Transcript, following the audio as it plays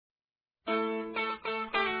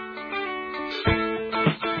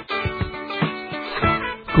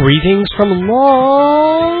Greetings from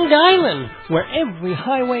Long Island, where every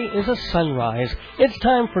highway is a sunrise. It's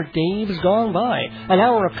time for Dave's Gone By, an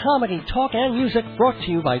hour of comedy, talk, and music brought to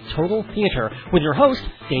you by Total Theater, with your host,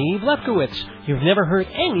 Dave Lefkowitz. You've never heard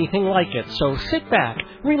anything like it, so sit back,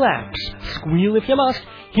 relax, squeal if you must.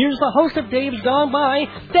 Here's the host of Dave's Gone By,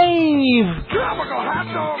 Dave! Tropical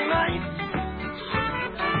hot dog night!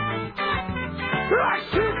 Like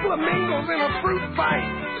two flamingos in a fruit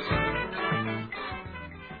fight!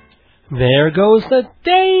 There goes the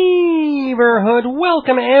Daverhood.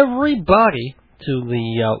 Welcome, everybody, to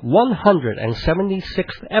the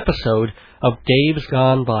 176th episode of Dave's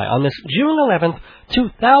Gone By on this June 11th,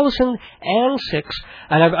 2006.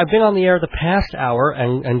 And I've been on the air the past hour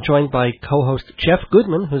and joined by co-host Jeff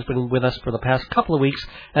Goodman, who's been with us for the past couple of weeks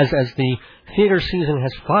as the theater season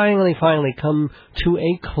has finally come to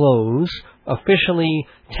a close, officially,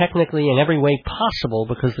 technically, in every way possible,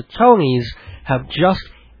 because the Tonys have just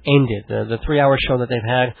ended. The 3-hour show that they've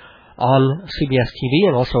had on CBS TV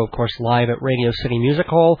and also, of course, live at Radio City Music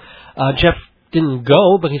Hall. Jeff didn't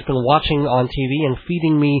go, but he's been watching on TV and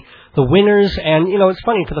feeding me the winners. And, you know, it's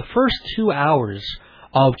funny, for the first 2 hours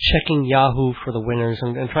of checking Yahoo for the winners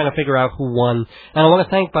and trying to figure out who won. And I want to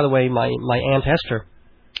thank, by the way, my Aunt Esther,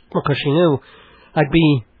 because she knew I'd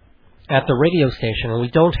be at the radio station, and we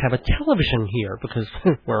don't have a television here because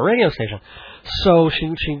we're a radio station. So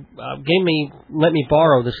she let me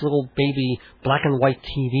borrow this little baby black and white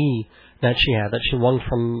TV that she had, that she won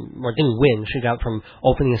from, or didn't win, she got from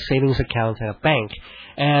opening a savings account at a bank.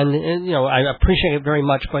 And you know, I appreciate it very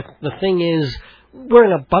much, but the thing is, we're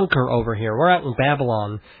in a bunker over here. We're out in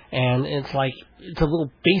Babylon, and it's like, it's a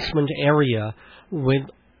little basement area with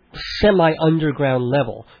semi-underground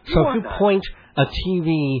level. So if you point a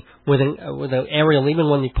TV with an aerial, even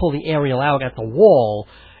when you pull the aerial out at the wall,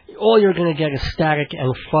 all you're going to get is static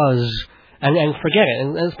and fuzz, and forget it.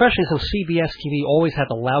 And especially since CBS TV always had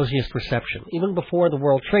the lousiest reception, even before the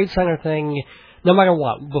World Trade Center thing, no matter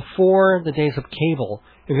what, before the days of cable,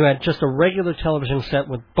 if you had just a regular television set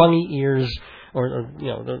with bunny ears or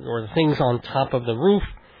the things on top of the roof,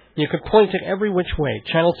 you could point it every which way.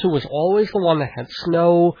 Channel 2 was always the one that had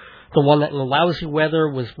snow, the one that in the lousy weather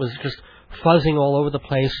was just fuzzing all over the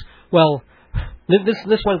place. Well,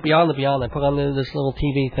 this went beyond the beyond. I put on this little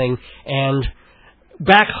TV thing, and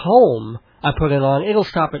back home, I put it on. It'll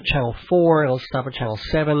stop at Channel 4. It'll stop at Channel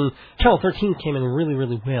 7. Channel 13 came in really,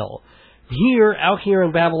 really well. Out here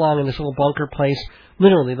in Babylon, in this little bunker place,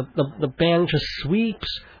 literally, the band just sweeps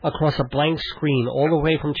across a blank screen all the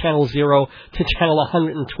way from Channel 0 to Channel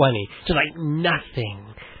 120. Just like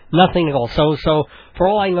nothing at all. So for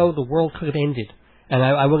all I know, the world could have ended, and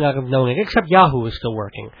I would not have known it, except Yahoo is still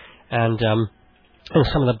working, and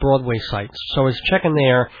some of the Broadway sites. So I was checking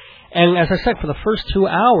there, and as I said, for the first 2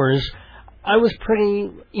 hours, I was pretty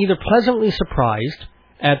either pleasantly surprised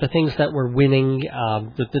at the things that were winning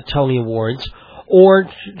the Tony Awards, or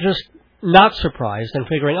just not surprised and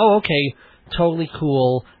figuring, oh, okay, totally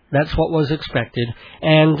cool, that's what was expected.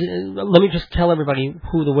 And let me just tell everybody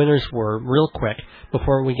who the winners were real quick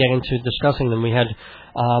before we get into discussing them. We had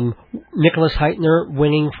Nicholas Heitner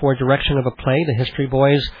winning for direction of a play, The History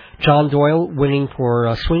Boys. John Doyle winning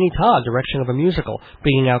for Sweeney Todd, direction of a musical,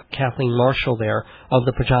 beating out Kathleen Marshall there of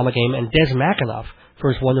The Pajama Game, and Des McAnuff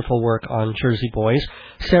for his wonderful work on Jersey Boys.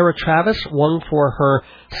 Sarah Travis won for her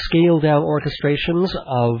scaled-down orchestrations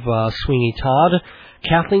of Sweeney Todd.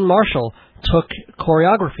 Kathleen Marshall took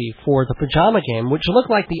choreography for The Pajama Game, which looked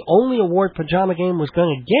like the only award Pajama Game was going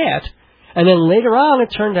to get. And then later on, it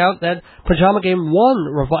turned out that Pajama Game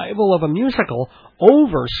won revival of a musical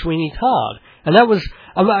over Sweeney Todd. And that was,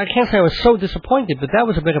 I can't say I was so disappointed, but that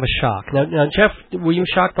was a bit of a shock. Now, Jeff, were you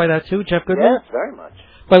shocked by that too, Jeff Goodman? Yes, very much.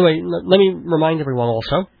 By the way, let me remind everyone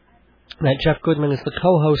also that Jeff Goodman is the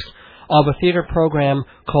co-host of a theater program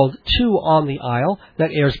called Two on the Aisle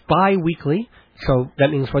that airs bi-weekly. So that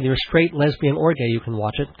means whether you're straight, lesbian, or gay, you can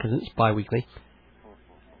watch it, because it's bi-weekly.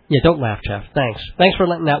 Yeah, don't laugh, Jeff. Thanks. Thanks for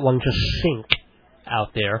letting that one just sink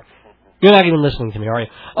out there. You're not even listening to me, are you?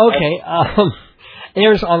 Okay,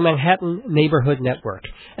 airs on Manhattan Neighborhood Network.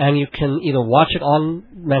 And you can either watch it on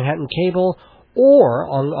Manhattan Cable, or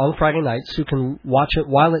on Friday nights, you can watch it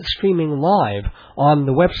while it's streaming live on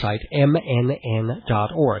the website,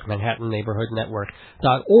 mnn.org,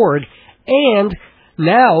 ManhattanNeighborhoodNetwork.org. And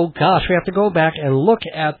now, gosh, we have to go back and look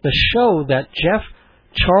at the show that Jeff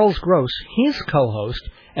Charles Gross, his co-host,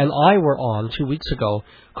 and I were on 2 weeks ago,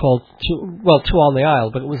 called Two on the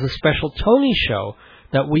Aisle, but it was a special Tony show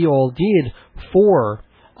that we all did for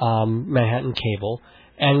Manhattan Cable.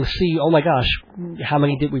 and see, oh my gosh, how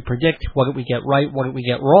many did we predict? What did we get right? What did we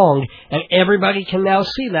get wrong? And everybody can now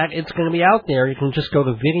see that. It's going to be out there. You can just go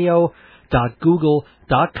to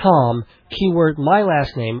video.google.com, keyword my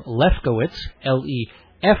last name, Lefkowitz,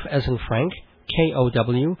 L-E-F as in Frank,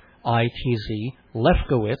 K-O-W-I-T-Z,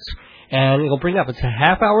 Lefkowitz, and it'll bring up. It's a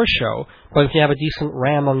half-hour show, but if you have a decent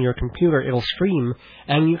RAM on your computer, it'll stream,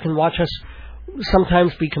 and you can watch us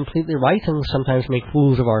sometimes be completely right and sometimes make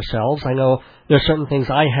fools of ourselves. I know there's certain things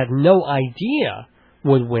I had no idea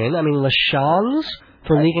would win. I mean, LaShawne's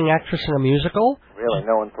for leading actress in a musical. Really,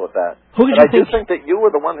 no one thought that. Who did but you I do think that you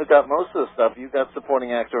were the one who got most of the stuff. You got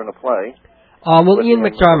supporting actor in a play. Well, Ian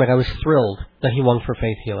McDermott, I was thrilled that he won for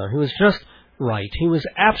Faith Healer. He was just right. He was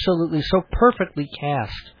absolutely so perfectly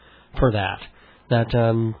cast for that. That,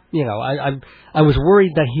 I was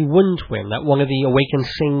worried that he wouldn't win, that one of the Awaken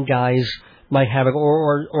Sing guys might have it,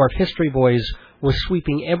 or if History Boys was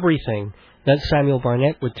sweeping everything, that Samuel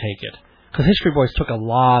Barnett would take it. Because History Boys took a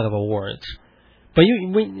lot of awards. But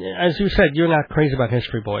as you said, you're not crazy about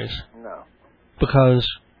History Boys. No. Because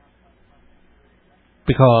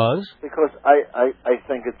I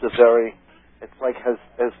think it's it's like has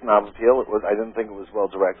snob appeal. I didn't think it was well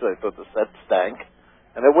directed. I thought the set stank.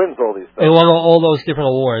 And it wins all these things. It won all those different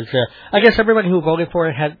awards, yeah. I guess everybody who voted for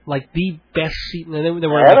it had, the best seat. They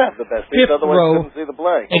were had to have the best seat, otherwise row. You couldn't see the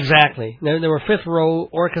play. Exactly. They were fifth row,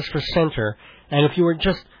 orchestra center, and if you were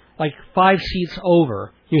just, 5 seats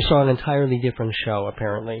over, you saw an entirely different show,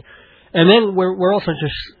 apparently. And then we're also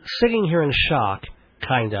just sitting here in shock,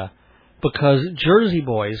 kinda, because Jersey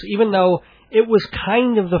Boys, even though it was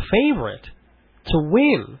kind of the favorite to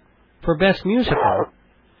win for Best Musical,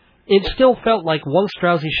 it still felt like once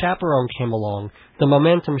Drowsy Chaperone came along, the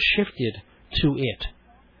momentum shifted to it.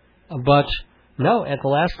 But, no, at the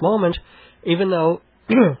last moment, even though,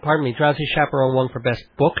 Drowsy Chaperone won for Best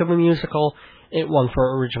Book of a Musical, it won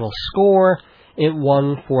for Original Score, it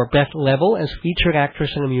won for Beth Level as Featured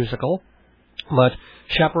Actress in a Musical, but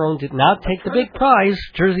Chaperone did not take the big prize,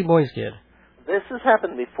 Jersey Boys did. This has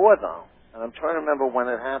happened before, though, and I'm trying to remember when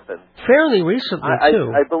it happened. Fairly recently,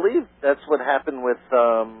 too. I believe that's what happened with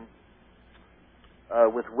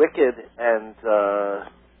Wicked and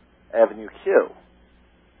Avenue Q.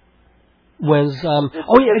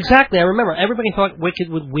 Exactly. I remember. Everybody thought Wicked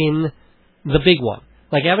would win the big one.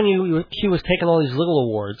 Avenue Q was taking all these little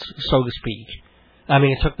awards, so to speak. I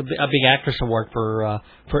mean, it took a big actress award for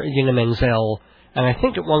Idina Menzel, and I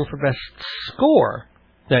think it won for Best Score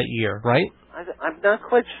that year, right? I'm not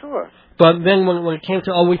quite sure. But then when it came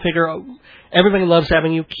to, we figure everybody loves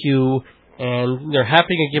Avenue Q, and they're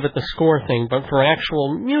happy to give it the score thing, but for an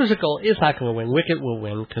actual musical, it's not going to win. Wicked will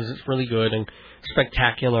win, because it's really good and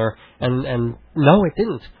spectacular, and no, it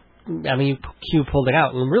didn't. Avenue Q pulled it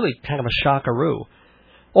out, and really kind of a shockaroo.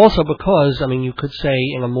 Also because, you could say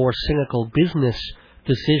in a more cynical business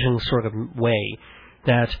decision sort of way,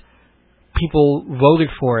 that people voted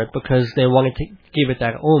for it because they wanted to give it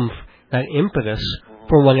that oomph, that impetus,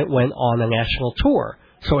 for when it went on a national tour.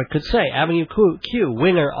 So it could say, Avenue Q,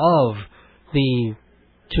 winner of the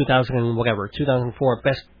 2004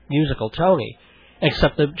 Best Musical Tony.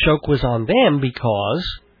 Except the joke was on them because,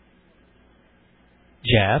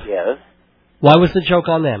 Jeff? Yes? Why was the joke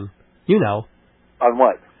on them? You know. On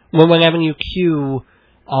what? When Avenue Q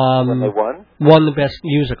when they won the Best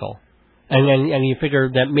Musical. And you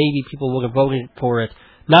figured that maybe people would have voted for it,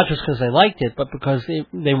 not just because they liked it, but because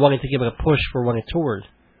they wanted to give it a push for when it toured.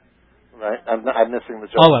 Right. I'm missing the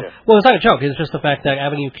joke. Oh, well, it's not a joke. It's just the fact that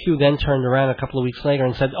Avenue Q then turned around a couple of weeks later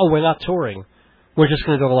and said, we're not touring. We're just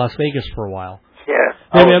going to go to Las Vegas for a while. Yes.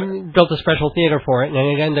 They built a special theater for it, and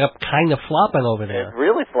it ended up kind of flopping over there. It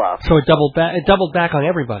really flopped. So it doubled back on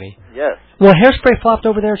everybody. Yes. Well, Hairspray flopped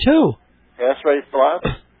over there, too. Hairspray flopped?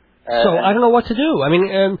 So I don't know what to do.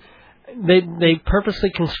 They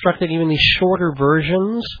purposely constructed even these shorter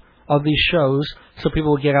versions of these shows so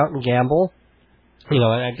people would get out and gamble.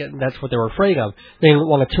 And that's what they were afraid of. They didn't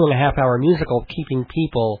want a 2.5-hour musical keeping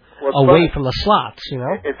people away from the slots,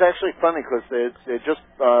 It's actually funny because they're just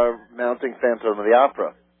mounting Phantom of the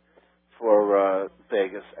Opera for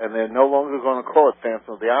Vegas, and they're no longer going to call it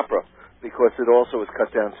Phantom of the Opera because it also is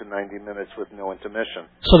cut down to 90 minutes with no intermission.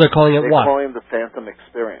 So they're calling it what? They're calling it the Phantom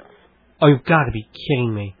Experience. Oh, you've got to be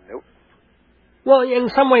kidding me. Nope. Well, in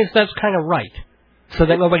some ways that's kind of right. So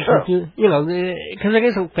that nobody confused, because it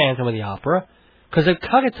isn't Phantom of the Opera. Because they've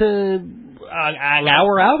cut it to an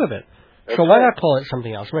hour out of it. So why not call it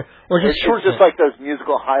something else? Or just shorten it. It's just like those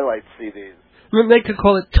musical highlight CDs. They could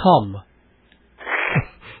call it Tum.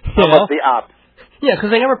 The Op. Yeah, because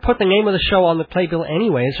they never put the name of the show on the playbill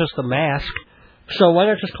anyway. It's just the mask. So why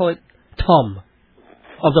not just call it Tum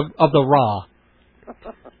of the Raw?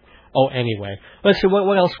 Oh, anyway. Let's see,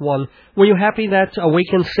 what else won? Were you happy that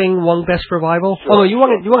Awaken Sing won Best Revival? Sure, Oh, no, you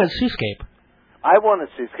wanted Seascape. I wanted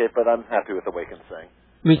Seascape, but I'm happy with Awaken Sing.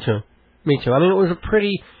 Me too. I mean, it was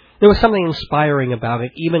there was something inspiring about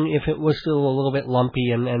it, even if it was still a little bit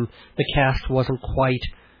lumpy and the cast wasn't quite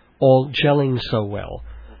all gelling so well.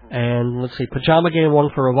 Mm-hmm. And let's see, Pajama Game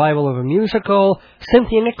won for Revival of a Musical.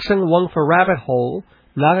 Cynthia Nixon won for Rabbit Hole.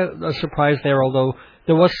 Not a surprise there, although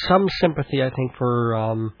there was some sympathy, I think, for...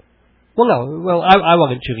 I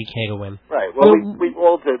wanted Judy Kay to win. Right. Well, we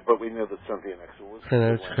all did, but we knew that Cynthia Nixon was going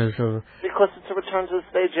to win. Because it's a return to the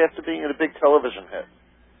stage after being in a big television hit.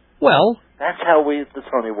 Well... That's how we, the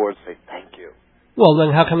Tony Awards, say thank you. Well, then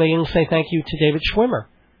how come they didn't say thank you to David Schwimmer?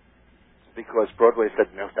 Because Broadway said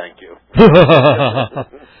no thank you.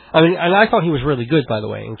 I mean, and I thought he was really good, by the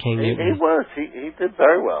way, in King Newton. He was. He did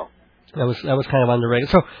very well. That was kind of underrated.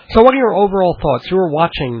 So what are your overall thoughts? You were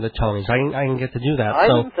watching the Tonys. I didn't get to do that. I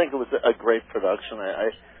didn't think it was a great production.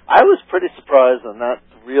 I was pretty surprised. I'm not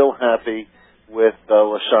real happy with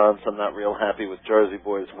LaChance. I'm not real happy with Jersey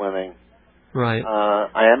Boys winning. Right.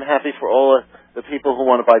 I am happy for all the people who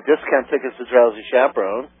want to buy discount tickets to Drowsy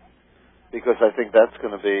Chaperone, because I think that's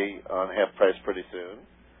going to be on half price pretty soon.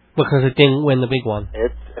 Because it didn't win the big one.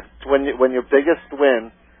 It's when your biggest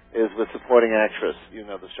win is with supporting actress, you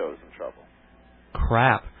know the show's in trouble.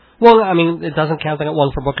 Crap. Well, I mean, it doesn't count that it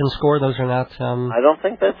won for book and score. Those are not... I don't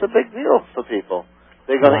think that's a big deal for people.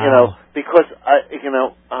 They're going to, because, I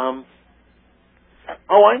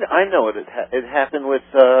know it. It happened with,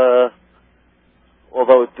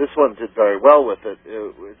 although this one did very well with it,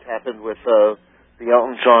 it happened with the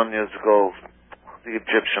Elton John musical, the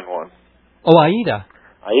Egyptian one. Oh, Aida.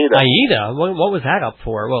 Aida. What was that up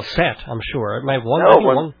for? Well, set, I'm sure. It might have won. No, it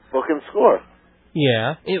won book and score.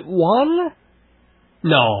 Yeah. It won?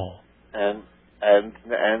 No. And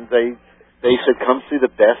they said, come see the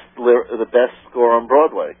best score on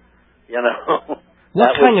Broadway. You know.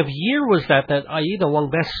 What kind of year was that Aida won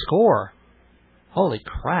Best Score? Holy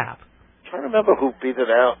crap. I'm trying to remember who beat it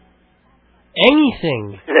out.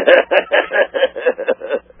 Anything.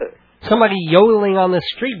 Somebody yodeling on the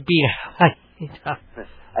street beat Aida.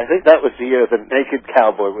 I think that was the year the Naked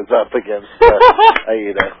Cowboy was up against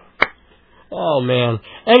Aida. Oh, man.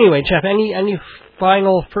 Anyway, Jeff, any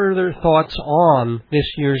final further thoughts on this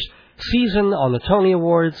year's season, on the Tony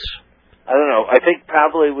Awards? I don't know. I think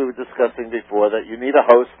probably we were discussing before that you need a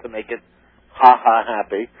host to make it ha-ha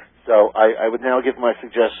happy. So I would now give my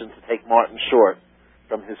suggestion to take Martin Short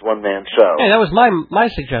from his one-man show. Yeah, that was my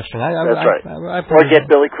suggestion. That's right. Or get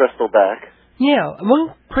Billy Crystal back. Yeah,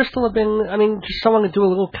 wouldn't Crystal have been, just someone to do a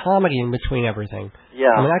little comedy in between everything.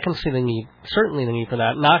 Yeah. I mean, I can see certainly the need for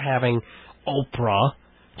that, not having Oprah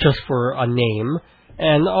just for a name.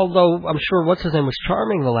 And although I'm sure what's-his-name was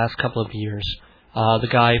charming the last couple of years, the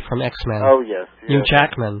guy from X-Men. Oh, yes. Hugh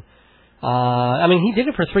Jackman. He did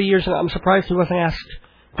it for 3 years, and I'm surprised he wasn't asked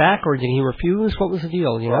back, or did he refuse? What was the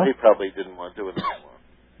deal, you know? He probably didn't want to do it anymore.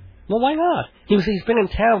 Well, why not? He's been in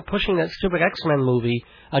town pushing that stupid X-Men movie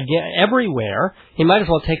again everywhere. He might as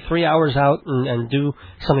well take 3 hours out and do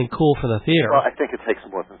something cool for the theater. Well, I think it takes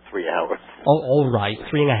more than 3 hours. Oh, all right,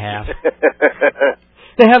 3.5.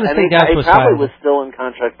 They have this thing down to a science. He probably was still in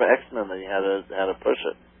contract for X-Men that he had to push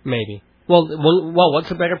it. Maybe. Well,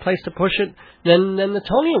 what's a better place to push it than the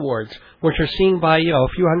Tony Awards, which are seen by a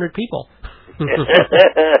few hundred people.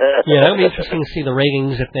 Yeah, that'll be interesting to see the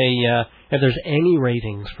ratings if there's any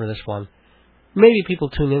ratings for this one. Maybe people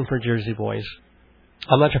tune in for Jersey Boys.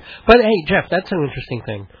 I'm not sure. But hey, Jeff, that's an interesting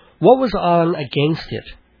thing. What was on against it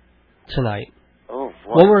tonight? Oh,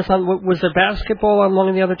 what? Was there basketball on one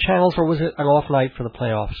of the other channels, or was it an off night for the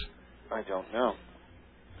playoffs? I don't know.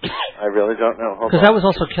 I really don't know. Because that was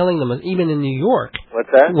also killing them, even in New York. What's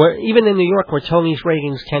that? Even in New York, where Tony's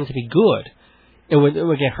ratings tend to be good, it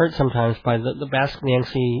would get hurt sometimes by the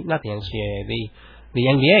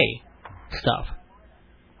NBA stuff.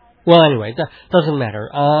 Well, anyway, that doesn't matter.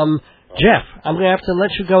 Jeff, I'm going to have to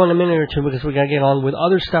let you go in a minute or two because we're going to get on with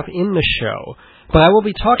other stuff in the show. But I will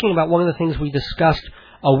be talking about one of the things we discussed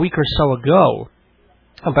a week or so ago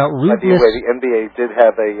about rudeness. By the way, the NBA did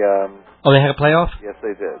have a... Oh, they had a playoff? Yes,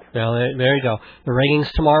 they did. Well, there you go. The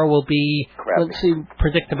ratings tomorrow will be, crappy. Let's see,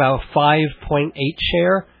 predict about 5.8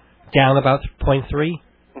 share, down about 0.3.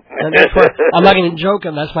 I'm not even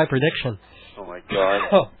joking. That's my prediction. Oh, my God.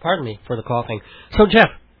 Oh, pardon me for the coughing. So, Jeff,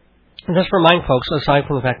 just remind folks, aside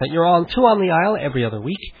from the fact that you're on Two on the Aisle every other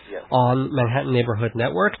week on Manhattan Neighborhood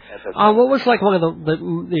Network, what was like one of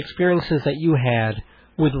the experiences that you had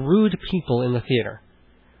with rude people in the theater?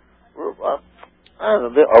 I don't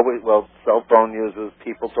know. They're always, cell phone users,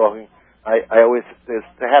 people talking I always,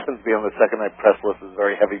 there happens to be on the second night press list, is a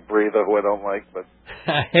very heavy breather who I don't like, but...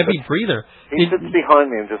 Heavy breather? He sits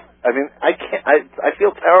behind me and just, I mean, I can't, I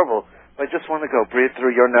feel terrible. I just want to go breathe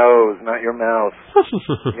through your nose, not your mouth.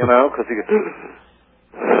 You know, because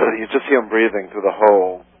you just hear him breathing through the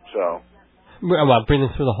whole show. Well,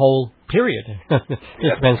 breathing through the whole period.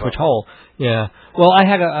 It depends which hole. Yeah. Well, I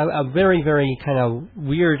had a very, very kind of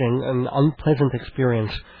weird and unpleasant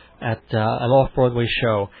experience at an off-Broadway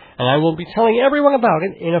show, and I will be telling everyone about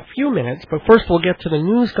it in a few minutes, but first we'll get to the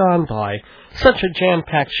news gone by. Such a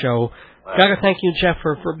jam-packed show. Gotta thank you, Jeff,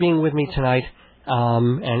 for being with me tonight,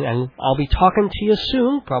 and I'll be talking to you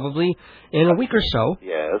soon, probably in a week or so.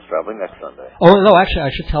 Yeah, it's probably next Sunday. Oh, no, actually,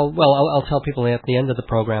 I should tell, well, I'll tell people at the end of the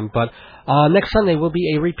program, but next Sunday will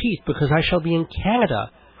be a repeat, because I shall be in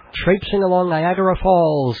Canada, traipsing along Niagara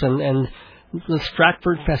Falls, and the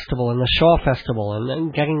Stratford Festival and the Shaw Festival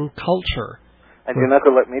and getting culture. And you're not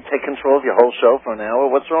going to let me take control of your whole show for an hour?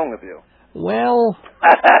 What's wrong with you? Well,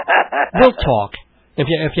 we'll talk.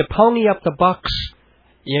 If you pony up the bucks,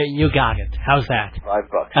 you got it. How's that?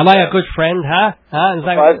 $5. Am I a good friend, huh? Is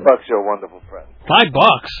that $5, you're a wonderful friend. $5?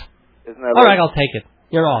 Isn't that all right? I'll take it.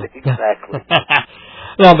 You're on. Exactly.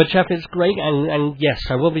 No, but Jeff, it's great, and yes,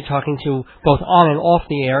 I will be talking to you both on and off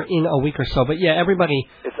the air in a week or so. But yeah, everybody...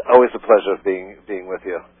 It's always a pleasure being with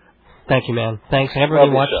you. Thank you, man. Thanks. And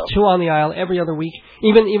everybody watch Two on the Aisle every other week.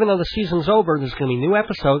 Even though the season's over, there's going to be new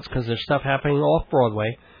episodes because there's stuff happening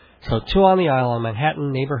off-Broadway. So Two on the Aisle on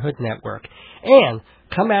Manhattan Neighborhood Network. And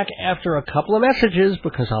come back after a couple of messages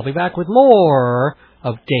because I'll be back with more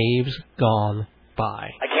of Dave's Gone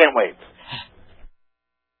By. I can't wait.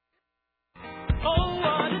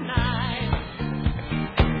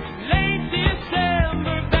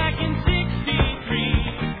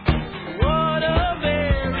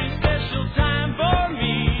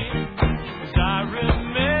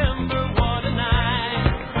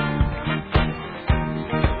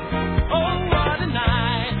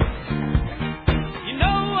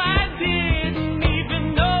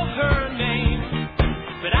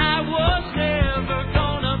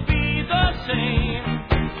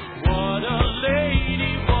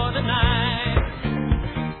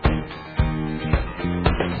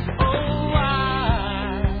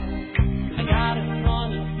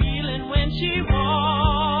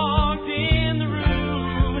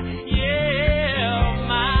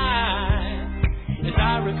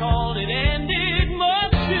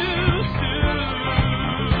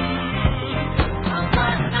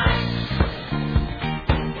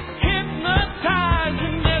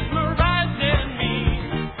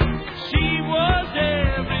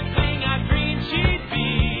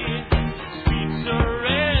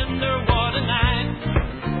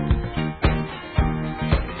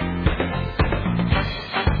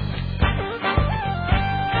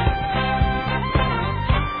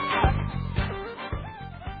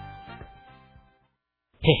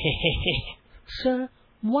 Sir,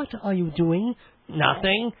 what are you doing?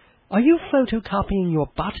 Nothing. Are you photocopying your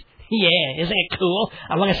butt? Yeah, isn't it cool?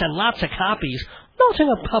 I want to send lots of copies. Not in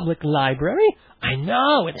a public library. I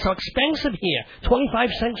know, it's so expensive here.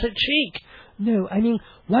 25 cents a cheek. No, I mean,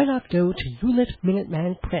 why not go to Hewlett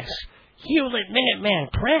Minuteman Press? Hewlett Minuteman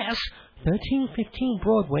Press? 1315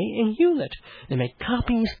 Broadway in Hewlett. They make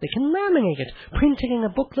copies, they can laminate it, print it in a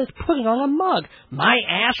booklet, put it on a mug. My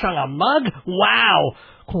ass on a mug? Wow!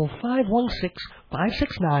 Call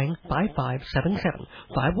 516-569-5577.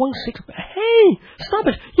 516... Hey! Stop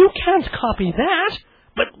it! You can't copy that!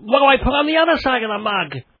 But what do I put on the other side of the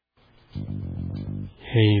mug?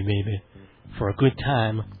 Hey, baby. For a good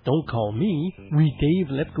time, don't call me. Read Dave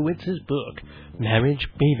Lefkowitz's book, Marriage,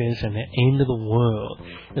 Babies, and the End of the World.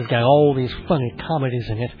 It's got all these funny comedies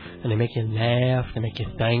in it, and they make you laugh, they make you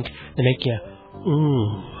think, they make you,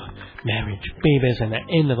 ooh. Marriage, Babies, and the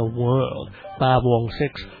End of the World.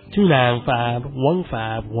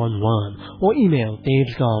 516-295-1511. Or email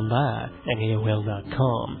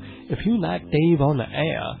davesgoneby@AOL.com. If you like Dave on the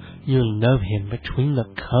air, you'll love him between the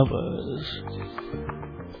covers.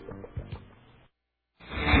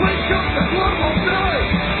 Wake up the global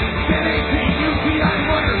village! N-A-T-U-T-I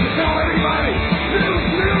wonders to tell everybody!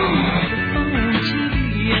 News!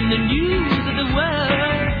 And the news of the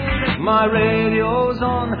world. My radio's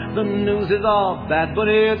on, the news is all bad, but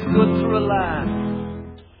it's good to relax.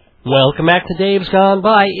 Welcome back to Dave's Gone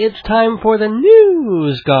By. It's time for the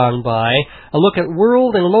News Gone By, a look at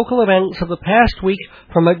world and local events of the past week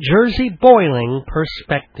from a Jersey boiling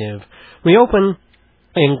perspective. We open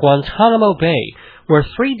in Guantanamo Bay, where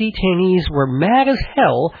 3 detainees were mad as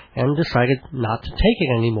hell and decided not to take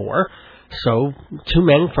it anymore. So, 2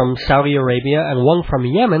 men from Saudi Arabia and 1 from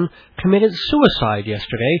Yemen committed suicide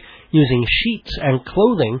yesterday using sheets and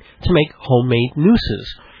clothing to make homemade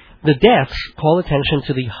nooses. The deaths call attention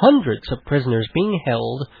to the hundreds of prisoners being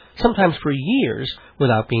held, sometimes for years,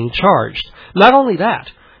 without being charged. Not only that,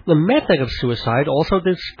 the method of suicide also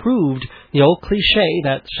disproved the old cliché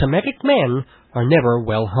that Semitic men are never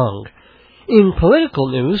well hung. In political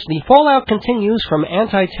news, the fallout continues from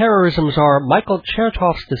anti-terrorism czar Michael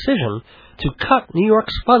Chertoff's decision to cut New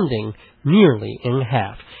York's funding nearly in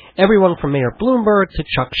half. Everyone from Mayor Bloomberg to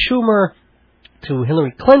Chuck Schumer to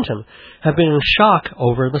Hillary Clinton have been in shock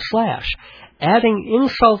over the slash. Adding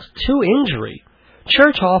insult to injury,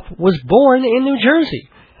 Chertoff was born in New Jersey,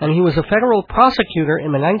 and he was a federal prosecutor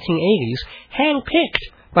in the 1980s,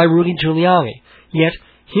 handpicked by Rudy Giuliani. Yet,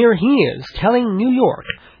 here he is telling New York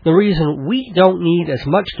the reason we don't need as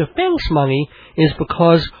much defense money is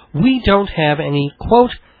because we don't have any,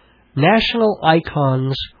 quote, national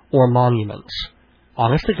icons or monuments.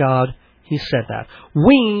 Honest to God, he said that.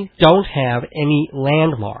 We don't have any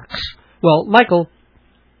landmarks. Well, Michael,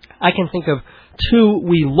 I can think of 2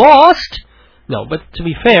 we lost. No, but to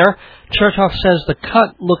be fair, Chertoff says the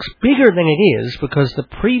cut looks bigger than it is because the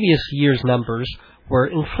previous year's numbers were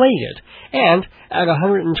inflated. And at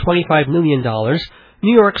 $125 million,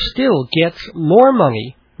 New York still gets more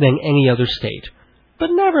money than any other state.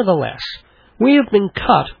 But nevertheless, we have been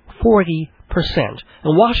cut 40%,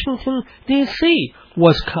 and Washington, D.C.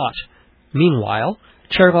 was cut. Meanwhile,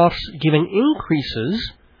 Chertoff's giving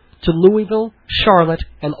increases to Louisville, Charlotte,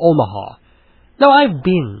 and Omaha. Now, I've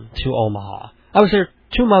been to Omaha. I was there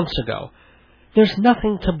 2 months ago. There's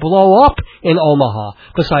nothing to blow up in Omaha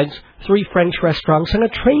besides 3 French restaurants and a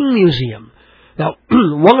train museum. Now,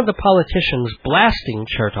 one of the politicians blasting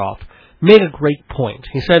Chertoff made a great point.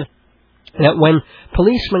 He said that when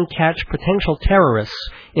policemen catch potential terrorists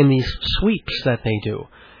in these sweeps that they do,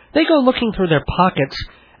 they go looking through their pockets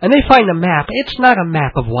and they find a map. It's not a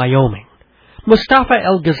map of Wyoming. Mustafa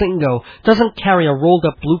El Gazingo doesn't carry a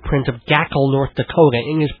rolled-up blueprint of Gackle, North Dakota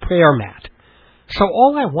in his prayer mat. So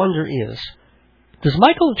all I wonder is, does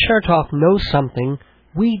Michael Chertoff know something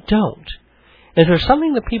we don't? Is there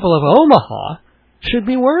something the people of Omaha should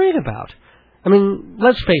be worried about? I mean,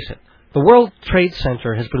 let's face it, the World Trade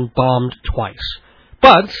Center has been bombed twice.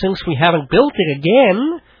 But since we haven't built it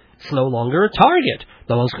again, it's no longer a target.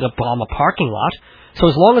 No one's going to bomb a parking lot. So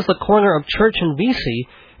as long as the corner of Church and Vesey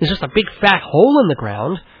is just a big fat hole in the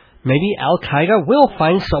ground, maybe Al-Qaeda will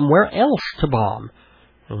find somewhere else to bomb.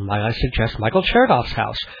 And might I suggest Michael Chertoff's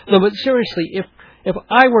house? No, but seriously, if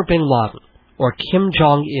I were Bin Laden or Kim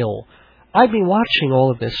Jong-il, I'd be watching all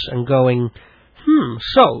of this and going,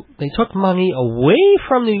 so they took money away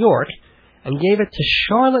from New York and gave it to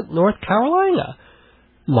Charlotte, North Carolina.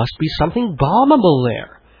 Must be something bombable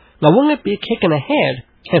there. Now, wouldn't it be a kick in the head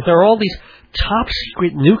if there are all these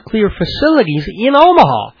top-secret nuclear facilities in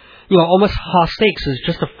Omaha? You know, Omaha Steaks is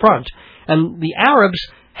just a front. And the Arabs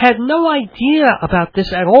had no idea about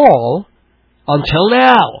this at all until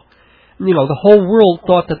now. You know, the whole world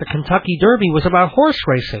thought that the Kentucky Derby was about horse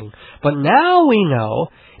racing. But now we know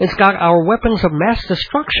it's got our weapons of mass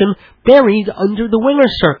destruction buried under the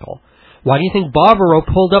winner's circle. Why do you think Barbaro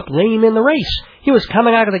pulled up lame in the race? He was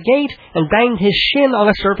coming out of the gate and banged his shin on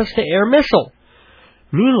a surface-to-air missile.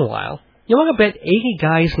 Meanwhile, you want to bet 80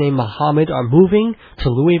 guys named Muhammad are moving to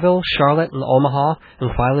Louisville, Charlotte, and Omaha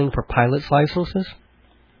and filing for pilot's licenses?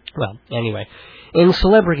 Well, anyway, in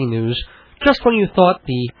celebrity news, just when you thought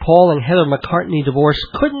the Paul and Heather McCartney divorce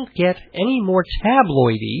couldn't get any more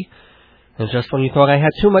tabloidy, and just when you thought I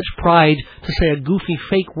had too much pride to say a goofy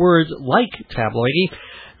fake word like tabloidy,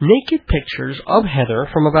 naked pictures of Heather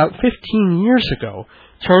from about 15 years ago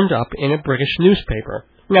turned up in a British newspaper.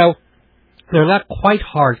 Now, they're not quite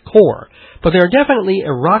hardcore, but there are definitely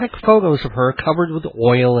erotic photos of her covered with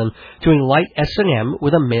oil and doing light S&M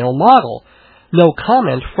with a male model. No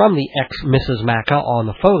comment from the ex-Mrs. Macca on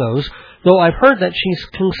the photos, though I've heard that she's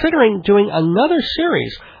considering doing another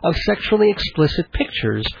series of sexually explicit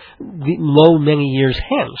pictures many years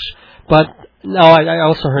hence. But no, I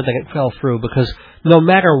also heard that it fell through because no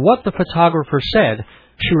matter what the photographer said,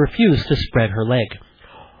 she refused to spread her leg.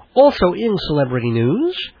 Also in celebrity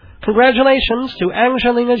news, congratulations to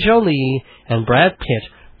Angelina Jolie and Brad Pitt,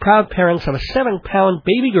 proud parents of a 7-pound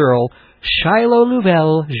baby girl, Shiloh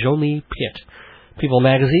Nouvelle Jolie Pitt. People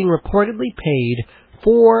magazine reportedly paid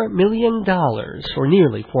 $4 million, or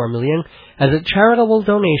nearly $4 million, as a charitable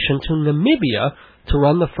donation to Namibia to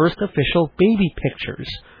run the first official baby pictures.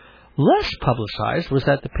 Less publicized was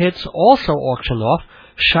that the Pitts also auctioned off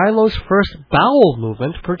Shiloh's first bowel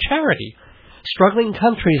movement for charity. Struggling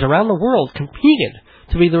countries around the world competed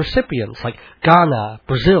to be the recipients, like Ghana,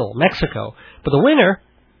 Brazil, Mexico. But the winner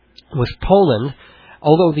was Poland,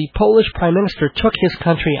 although the Polish Prime Minister took his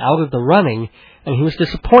country out of the running, and he was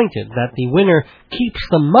disappointed that the winner keeps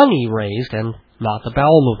the money raised and not the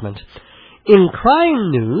bowel movement. In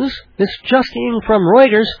crime news, this just in from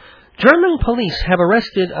Reuters, German police have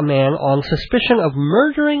arrested a man on suspicion of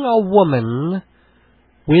murdering a woman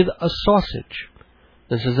with a sausage.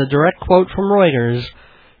 This is a direct quote from Reuters.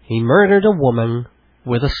 He murdered a woman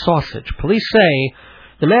with a sausage. Police say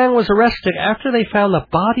the man was arrested after they found the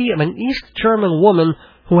body of an East German woman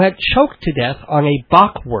who had choked to death on a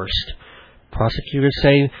bockwurst. Prosecutors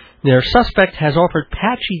say their suspect has offered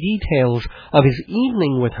patchy details of his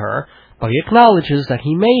evening with her, but he acknowledges that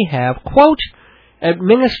he may have, quote,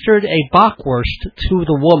 administered a bockwurst to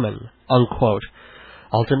the woman, unquote.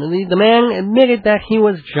 Ultimately, the man admitted that he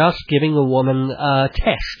was just giving the woman a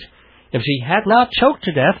test. If she had not choked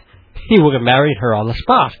to death, he would have married her on the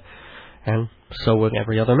spot. And so would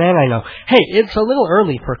every other man I know. Hey, it's a little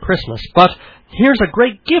early for Christmas, but here's a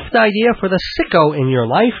great gift idea for the sicko in your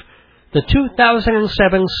life. The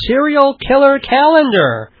 2007 Serial Killer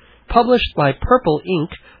Calendar, published by Purple Ink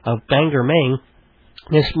of Bangor, Maine.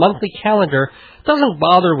 This monthly calendar doesn't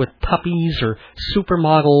bother with puppies or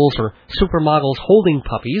supermodels holding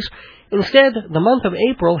puppies. Instead, the month of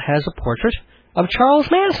April has a portrait of Charles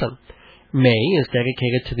Manson. May is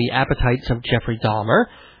dedicated to the appetites of Jeffrey Dahmer.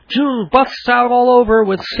 June busts out all over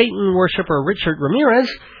with Satan worshipper Richard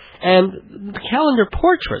Ramirez. And the calendar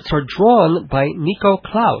portraits are drawn by Nico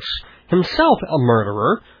Klaus, himself a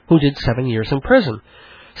murderer who did 7 years in prison.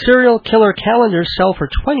 Serial killer calendars sell for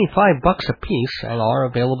 $25 a piece and are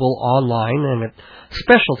available online and at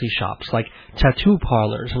specialty shops like tattoo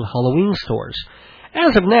parlors and Halloween stores.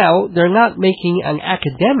 As of now, they're not making an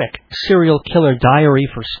academic serial killer diary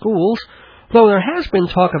for schools, though there has been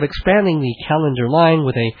talk of expanding the calendar line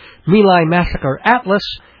with a My Lai Massacre Atlas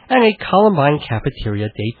and a Columbine Cafeteria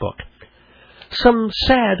Datebook. Some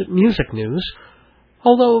sad music news.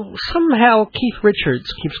 Although somehow Keith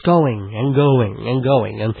Richards keeps going and going and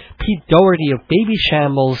going, and Pete Doherty of Baby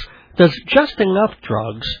Shambles does just enough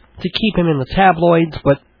drugs to keep him in the tabloids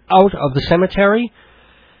but out of the cemetery,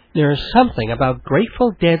 there is something about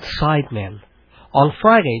Grateful Dead sidemen. On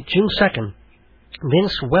Friday, June 2nd,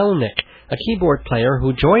 Vince Welnick, a keyboard player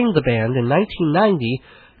who joined the band in 1990,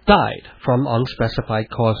 died from unspecified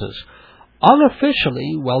causes.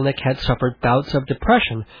 Unofficially, Welnick had suffered bouts of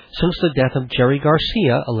depression since the death of Jerry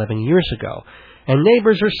Garcia 11 years ago, and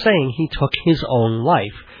neighbors are saying he took his own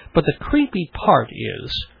life. But the creepy part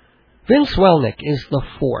is, Vince Welnick is the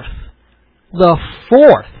fourth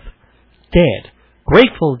dead,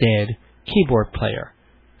 Grateful Dead keyboard player.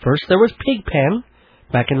 First there was Pigpen.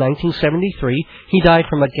 Back in 1973, he died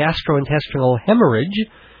from a gastrointestinal hemorrhage.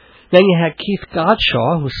 Then you had Keith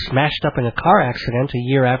Godshaw, who was smashed up in a car accident a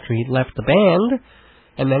year after he'd left the band.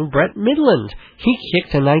 And then Brett Midland. He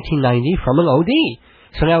kicked in 1990 from an OD.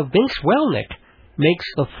 So now Vince Welnick makes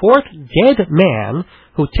the fourth dead man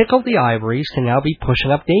who tickled the ivories to now be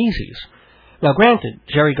pushing up daisies. Now granted,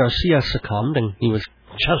 Jerry Garcia succumbed and he was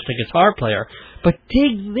just a guitar player. But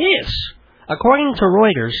dig this! According to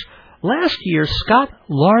Reuters, last year Scott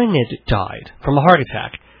Larned died from a heart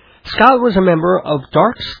attack. Scott was a member of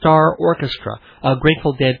Dark Star Orchestra, a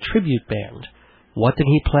Grateful Dead tribute band. What did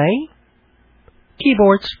he play?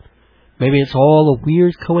 Keyboards. Maybe it's all a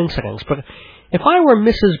weird coincidence, but if I were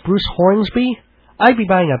Mrs. Bruce Hornsby, I'd be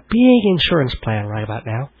buying a big insurance plan right about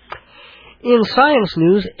now. In science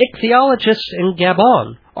news, ichthyologists in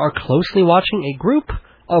Gabon are closely watching a group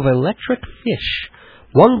of electric fish.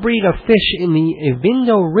 One breed of fish in the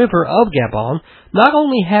Evindo River of Gabon not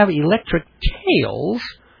only have electric tails...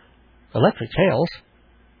 Electric tails?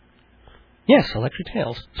 Yes, electric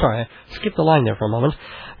tails. Sorry, I skipped the line there for a moment.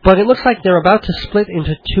 But it looks like they're about to split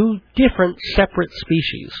into two different separate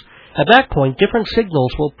species. At that point, different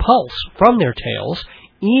signals will pulse from their tails,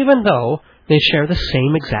 even though they share the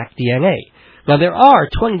same exact DNA. Now, there are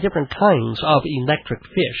 20 different kinds of electric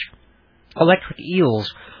fish. Electric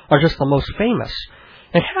eels are just the most famous.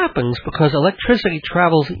 It happens because electricity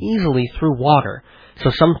travels easily through water, so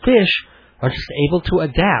some fish are just able to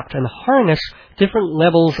adapt and harness different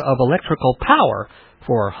levels of electrical power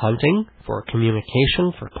for hunting, for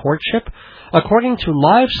communication, for courtship. According to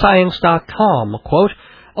LiveScience.com, quote,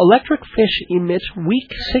 electric fish emit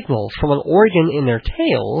weak signals from an organ in their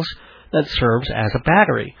tails that serves as a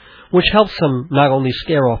battery, which helps them not only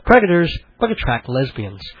scare off predators, but attract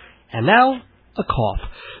lesbians. And now, a cough.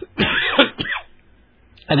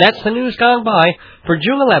 And that's the news gone by for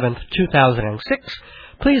June 11th, 2006.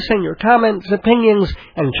 Please send your comments, opinions,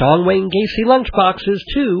 and John Wayne Gacy lunchboxes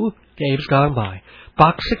to Dave's Gone By.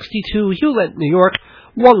 Box 62, Hewlett, New York,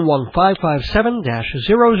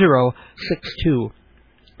 11557-0062.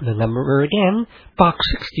 The number again, Box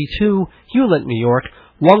 62, Hewlett, New York,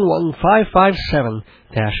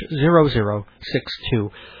 11557-0062.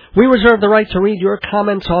 We reserve the right to read your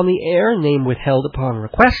comments on the air, name withheld upon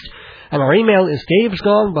request, and our email is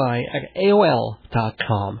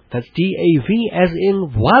davesgoneby@aol.com. That's D-A-V as in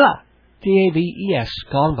voila, D-A-V-E-S,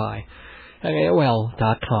 gone by, at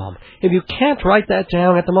AOL.com. If you can't write that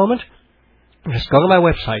down at the moment, just go to my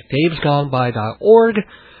website, davesgoneby.org,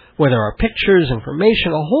 where there are pictures,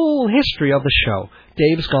 information, a whole history of the show,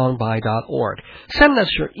 davesgoneby.org. Send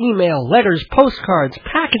us your email, letters, postcards,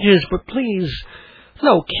 packages, but please,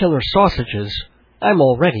 no killer sausages. I'm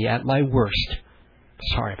already at my worst.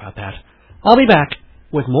 Sorry about that. I'll be back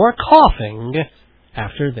with more coughing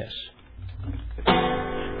after this.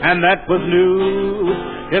 And that was news.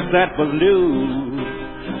 Yes, that was news.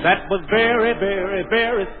 That was very, very,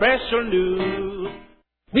 very special news.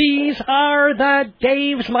 These are the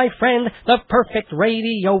Daves, my friend, the perfect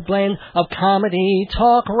radio blend of comedy,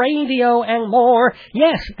 talk, radio, and more.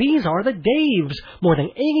 Yes, these are the Daves. More than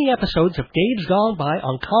 80 episodes of Daves Gone By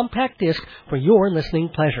on compact disc for your listening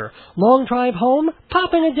pleasure. Long drive home?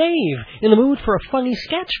 Pop in a Dave. In the mood for a funny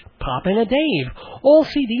sketch? Pop in a Dave. All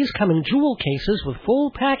CDs come in jewel cases with full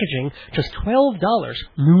packaging, just $12.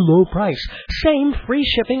 New low price. Same free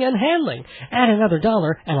shipping and handling. Add another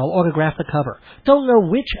 $1 and I'll autograph the cover. Don't know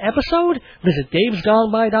which episode? Visit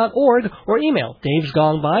davesgoneby.org or email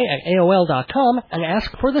davesgoneby@aol.com and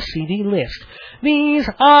ask for the CD list. These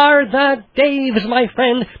are the Daves, my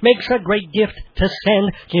friend. Makes a great gift to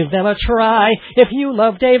send. Give them a try if you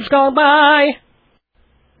love Daves Gone By.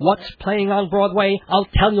 What's playing on Broadway? I'll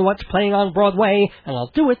tell you what's playing on Broadway, and I'll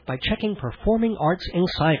do it by checking Performing Arts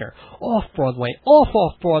Insider. Off-Broadway,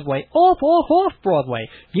 off-Broadway, off-Broadway.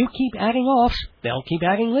 You keep adding offs, they'll keep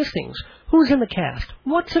adding listings. Who's in the cast?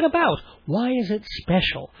 What's it about? Why is it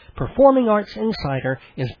special? Performing Arts Insider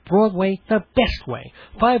is Broadway the best way.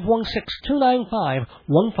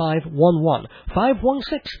 516-295-1511.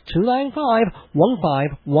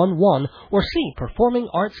 516-295-1511. Or see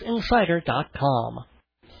performingartsinsider.com.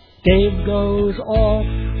 Dave goes off.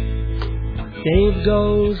 Dave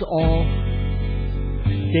goes off.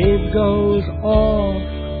 Dave goes off.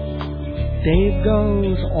 Dave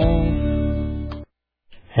goes off.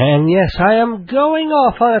 And yes, I am going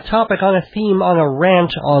off on a topic, on a theme, on a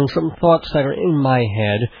rant, on some thoughts that are in my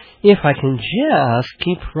head, if I can just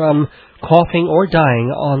keep from coughing or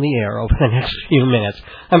dying on the air over the next few minutes.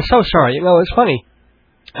 I'm so sorry. You know, it's funny.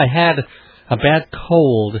 I had a bad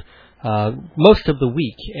cold most of the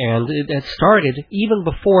week, and it started even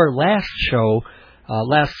before last show,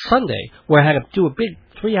 last Sunday, where I had to do a big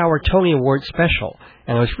 3-hour Tony Award special,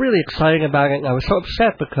 and I was really excited about it, and I was so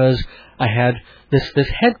upset because I had this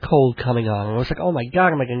head cold coming on, and I was like, oh my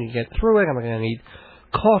God, am I going to get through it? Am I going to need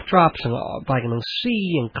cough drops and vitamin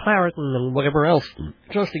C and Claritin and whatever else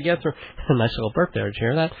just to get through? A nice little burp there, did you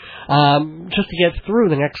hear that? Just to get through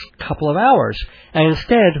the next couple of hours, and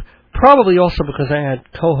instead, probably also because I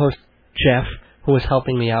had co-host Jeff, who was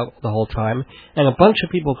helping me out the whole time, and a bunch of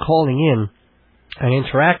people calling in and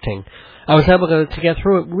interacting, I was able to get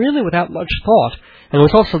through it really without much thought, and it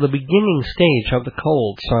was also the beginning stage of the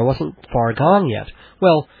cold, so I wasn't far gone yet.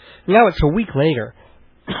 Well, now it's a week later,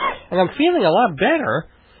 and I'm feeling a lot better,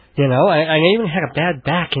 you know. I even had a bad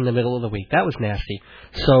back in the middle of the week. That was nasty.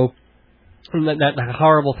 So, that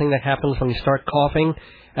horrible thing that happens when you start coughing,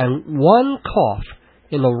 and one cough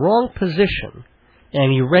in the wrong position,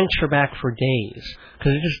 and you wrench your back for days,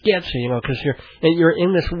 because it just gets you, you know, because you're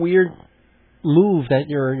in this weird move that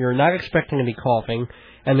you're not expecting to be coughing,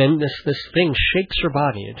 and then this thing shakes your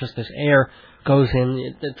body. It just, this air goes in.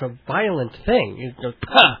 It's a violent thing. It goes,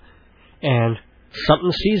 pah! And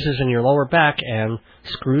something seizes in your lower back and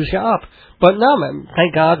screws you up. But no,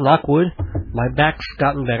 thank God, knock wood, my back's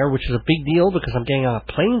gotten better, which is a big deal because I'm getting on a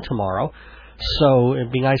plane tomorrow. So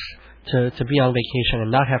it'd be nice to be on vacation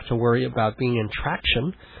and not have to worry about being in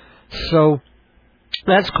traction. So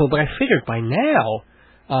that's cool. But I figured by now,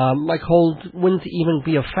 my cold wouldn't even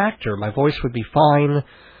be a factor. My voice would be fine.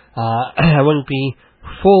 I wouldn't be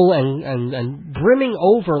full and brimming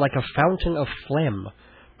over like a fountain of phlegm.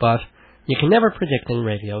 But you can never predict in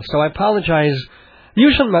radio, so I apologize.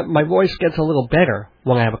 Usually my voice gets a little better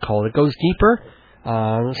when I have a cold. It goes deeper. So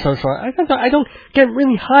I don't get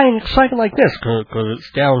really high and excited like this, because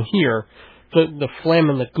it's down here. The phlegm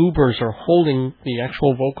and the goobers are holding the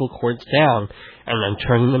actual vocal cords down and then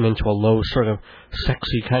turning them into a low, sort of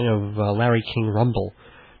sexy kind of Larry King rumble.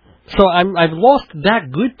 So I've lost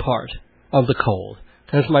that good part of the cold,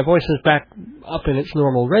 because my voice is back up in its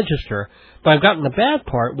normal register. But I've gotten the bad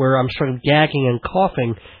part where I'm sort of gagging and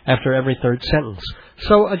coughing after every third sentence.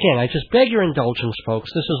 So, again, I just beg your indulgence, folks.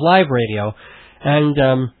 This is live radio, and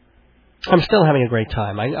I'm still having a great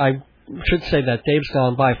time. I should say that Dave's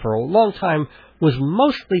Gone By for a long time was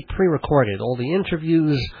mostly pre-recorded. All the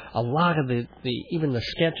interviews, a lot of even the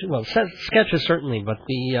sketches certainly, but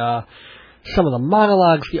some of the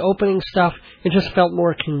monologues, the opening stuff, it just felt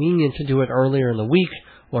more convenient to do it earlier in the week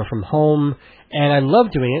or from home, and I love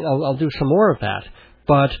doing it. I'll do some more of that,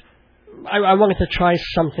 but I wanted to try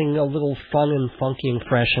something a little fun and funky and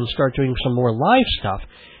fresh and start doing some more live stuff,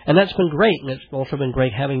 and that's been great, and it's also been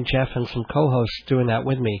great having Jeff and some co-hosts doing that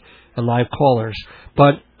with me and live callers.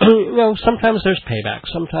 But sometimes there's payback.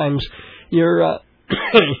 Sometimes you're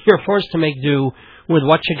you're forced to make do with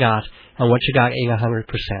what you got, and what you got ain't 100%.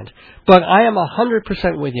 But I am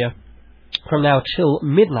 100% with you from now till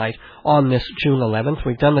midnight on this June 11th.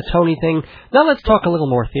 We've done the Tony thing. Now let's talk a little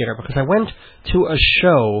more theater, because I went to a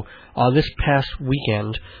show this past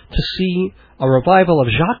weekend to see a revival of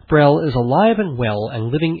Jacques Brel is Alive and Well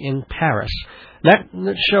and Living in Paris. That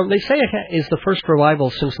show, they say, is the first revival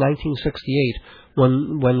since 1968,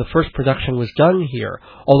 when the first production was done here.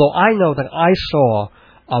 Although I know that I saw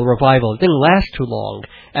a revival, it didn't last too long,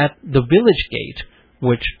 at the Village Gate,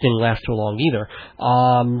 which didn't last too long either,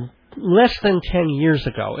 less than 10 years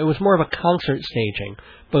ago. It was more of a concert staging,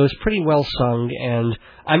 but it was pretty well sung, and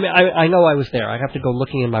I know I was there. I have to go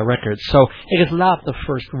looking in my records. So it is not the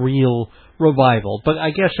first real revival, but I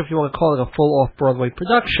guess if you want to call it a full off-Broadway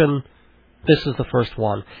production, this is the first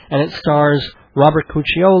one. And it stars Robert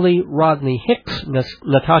Cuccioli, Rodney Hicks,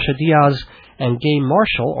 Natasha Diaz, and Gay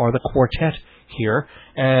Marshall are the quartet here.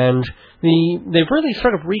 And they've really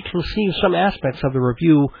sort of reconceived some aspects of the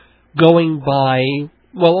review going by,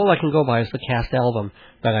 well, all I can go by is the cast album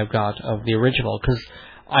that I've got of the original, because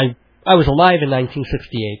I was alive in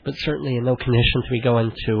 1968, but certainly in no condition to be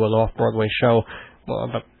going to an off-Broadway show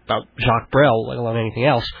about Jacques Brel, let alone anything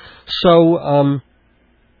else. So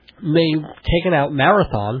they've taken out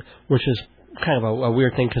Marathon, which is kind of a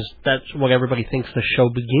weird thing, because that's what everybody thinks the show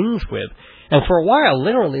begins with. And for a while,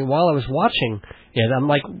 literally, while I was watching it, I'm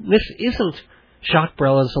like, this isn't Jacques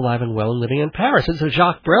Brel is Alive and Well and Living in Paris. It's a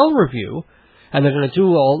Jacques Brel review, and they're going to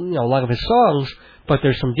do a lot of his songs, but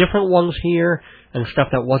there's some different ones here, and stuff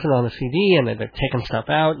that wasn't on the CD, and they're taking stuff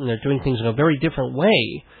out, and they're doing things in a very different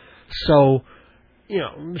way. So,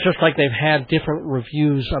 just like they've had different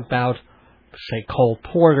reviews about, say, Cole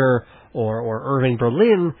Porter or Irving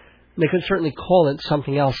Berlin, they could certainly call it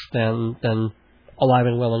something else than Alive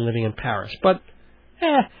and Well and Living in Paris. But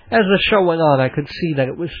as the show went on, I could see that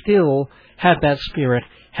it was still had that spirit,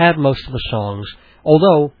 had most of the songs.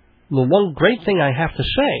 Although, the one great thing I have to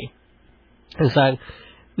say is that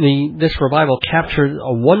this revival captured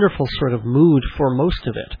a wonderful sort of mood for most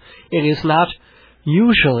of it. It is not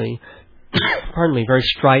usually, very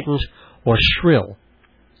strident or shrill.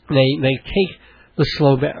 They take the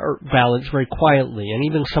slow ballads very quietly, and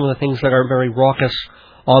even some of the things that are very raucous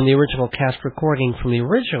on the original cast recording from the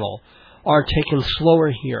original are taken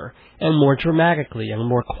slower here, and more dramatically, and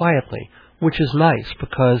more quietly, which is nice,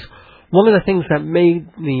 because one of the things that made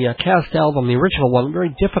the cast album, the original one,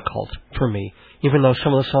 very difficult for me, even though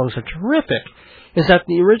some of the songs are terrific, is that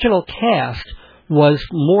the original cast was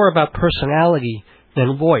more about personality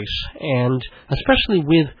than voice, and especially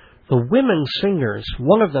with the women singers,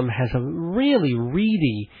 one of them has a really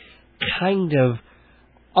reedy, kind of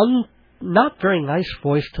not very nice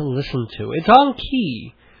voice to listen to. It's on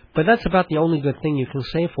key, but that's about the only good thing you can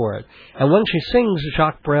say for it. And when she sings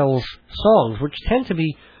Jacques Brel's songs, which tend to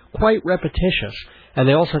be quite repetitious, and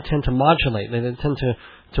they also tend to modulate, they tend to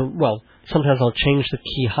sometimes they'll change the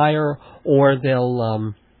key higher, or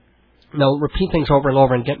they'll repeat things over and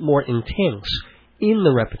over and get more intense in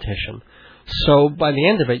the repetition. So by the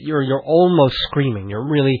end of it, you're almost screaming. You're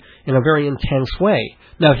really in a very intense way.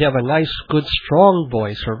 Now, if you have a nice, good, strong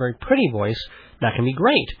voice or a very pretty voice, that can be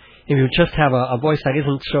great. If you just have a voice that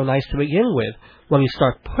isn't so nice to begin with, when you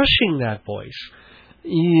start pushing that voice,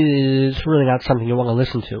 it's really not something you want to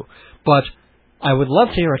listen to. But I would love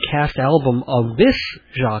to hear a cast album of this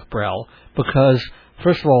Jacques Brel, because,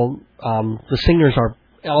 first of all, the singers are,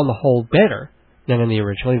 on the whole, better than in the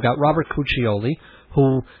original. You've got Robert Cuccioli,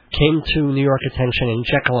 who came to New York attention in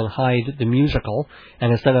Jekyll and Hyde, the musical,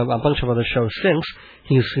 and has done a bunch of other shows since.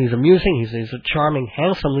 He's amusing, he's a charming,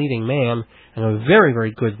 handsome leading man, and a very,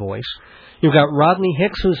 very good voice. You've got Rodney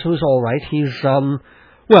Hicks, who's all right. He's,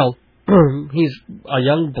 he's a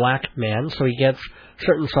young black man, so he gets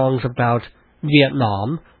certain songs about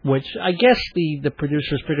Vietnam, which I guess the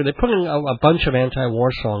producers figured they put in a bunch of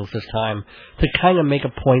anti-war songs this time to kind of make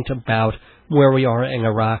a point about where we are in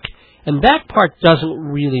Iraq. And that part doesn't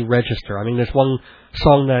really register. I mean, there's one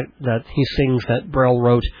song that he sings that Brel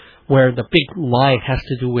wrote where the big line has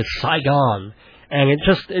to do with Saigon. And it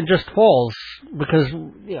just falls because,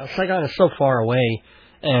 Saigon is so far away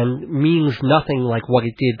and means nothing like what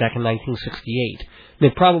it did back in 1968. They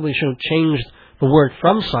probably should have changed the word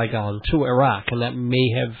from Saigon to Iraq, and that may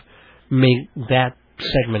have made that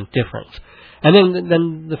segment different. And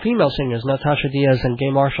then the female singers, Natasha Diaz and Gay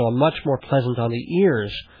Marshall, are much more pleasant on the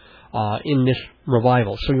ears in this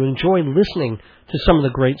revival. So you enjoy listening to some of the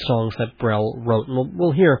great songs that Brel wrote. And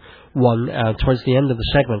we'll hear one towards the end of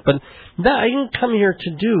the segment. But I didn't come here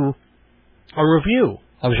to do a review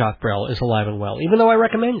of Jacques Brel is Alive and Well, even though I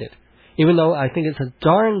recommend it. Even though I think it's a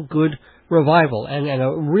darn good revival and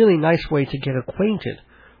a really nice way to get acquainted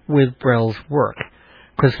with Brel's work.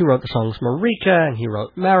 Because he wrote the songs Marika, and he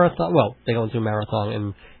wrote Marathon. Well, they don't do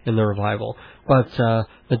Marathon in the revival. But The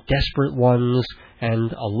Desperate Ones,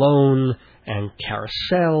 and Alone, and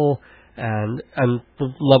Carousel, and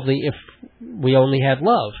the lovely If We Only Had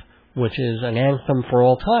Love, which is an anthem for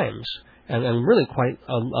all times, and really quite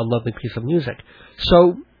a lovely piece of music.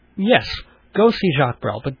 So, yes, go see Jacques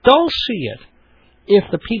Brel, but don't see it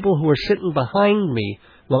if the people who were sitting behind me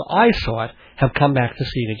when I saw it have come back to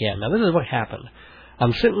see it again. Now, this is what happened.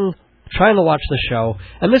 I'm sitting trying to watch the show,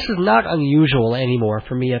 and this is not unusual anymore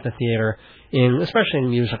for me at the theater, especially in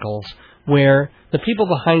musicals, where the people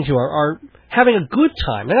behind you are having a good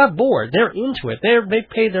time. They're not bored. They're into it. They've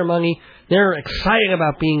paid their money. They're excited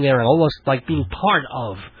about being there and almost like being part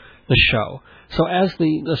of the show. So as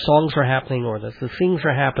the songs are happening or the scenes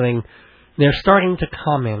are happening, they're starting to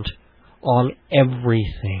comment on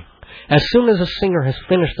everything. As soon as a singer has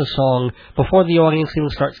finished the song, before the audience even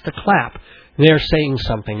starts to clap, they're saying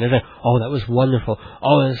something. They're saying, "Oh, that was wonderful.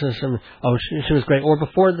 Oh, she was great." Or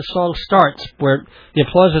before the song starts, where the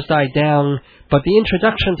applause has died down, but the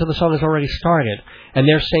introduction to the song has already started, and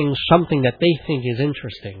they're saying something that they think is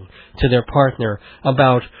interesting to their partner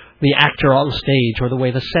about the actor on stage, or the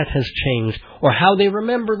way the set has changed, or how they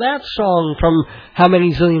remember that song from how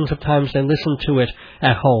many zillions of times they listened to it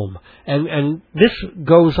at home. And this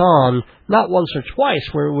goes on not once or twice,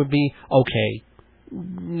 where it would be, okay,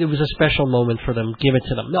 it was a special moment for them, give it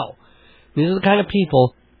to them. No. These are the kind of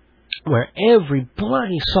people where every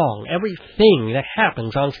bloody song, everything that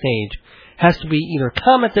happens on stage has to be either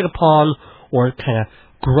commented upon or kind of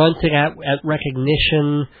grunted at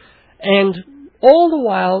recognition. And all the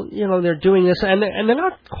while, they're doing this, and they're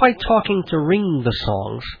not quite talking to ring the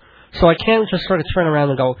songs. So I can't just sort of turn around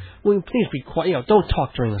and go, well, please be quiet, don't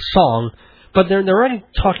talk during the song. But they're already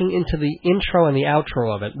talking into the intro and the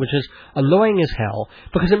outro of it, which is annoying as hell,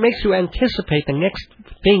 because it makes you anticipate the next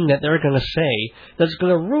thing that they're going to say that's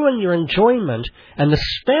going to ruin your enjoyment and the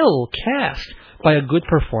spell cast by a good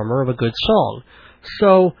performer of a good song.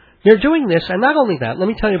 So they're doing this, and not only that, let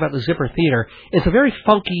me tell you about the Zipper Theater. It's a very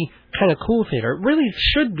funky, kind of cool theater. It really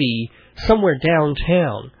should be somewhere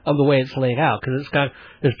downtown of the way it's laid out, because it's got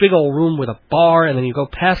this big old room with a bar, and then you go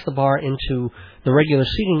past the bar into the regular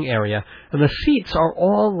seating area, and the seats are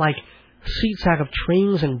all like seats out of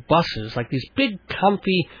trains and buses, like these big,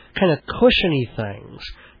 comfy, kind of cushiony things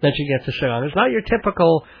that you get to sit on. It's not your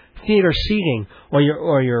typical theater seating or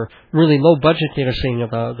your really low-budget theater seating of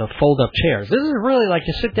the fold-up chairs. This is really like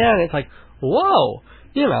you sit down and it's like, whoa,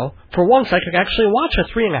 for once I could actually watch a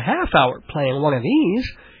 3.5 hour play in one of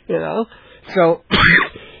these, So,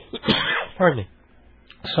 pardon me.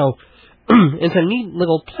 So, it's a neat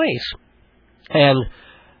little place. And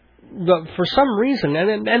for some reason,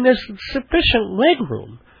 and there's sufficient leg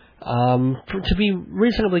room to be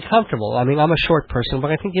reasonably comfortable. I mean, I'm a short person,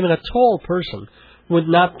 but I think even a tall person would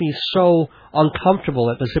not be so uncomfortable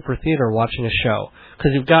at the Zipper Theater watching a show,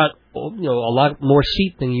 because you've got a lot more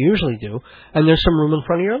seat than you usually do, and there's some room in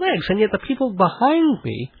front of your legs. And yet the people behind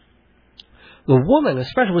me, the woman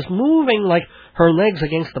especially, was moving like her legs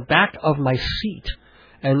against the back of my seat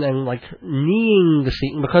and like kneeing the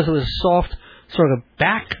seat, and because it was soft sort of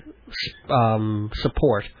back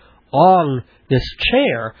support on this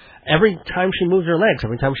chair, every time she moved her legs,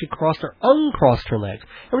 every time she crossed or uncrossed her legs,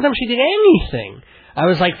 every time she did anything, I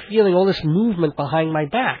was like feeling all this movement behind my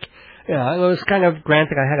back. It was kind of,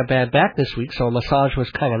 granted I had a bad back this week, so a massage was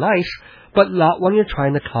kind of nice, but not when you're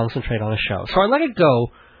trying to concentrate on a show. So I let it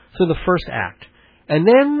go through the first act. And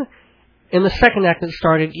then in the second act it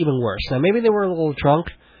started even worse. Now maybe they were a little drunk,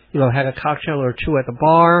 had a cocktail or two at the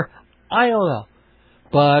bar. I don't know.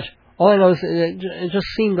 But all I know is it just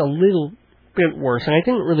seemed a little bit worse, and I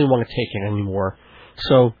didn't really want to take it anymore.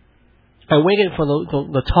 So I waited for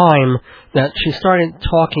the time that she started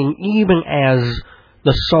talking even as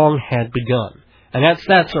the song had begun. And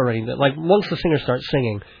that's already, like, once the singer starts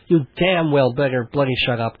singing, you damn well better bloody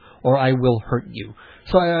shut up, or I will hurt you.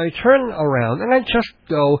 So I turn around, and I just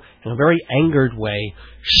go, in a very angered way,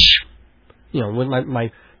 shh, with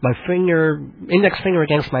my index finger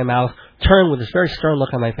against my mouth, turn with this very stern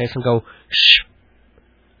look on my face and go, shh.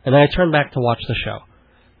 And then I turn back to watch the show.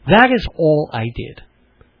 That is all I did.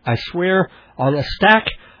 I swear on a stack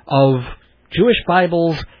of Jewish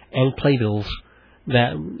Bibles and playbills,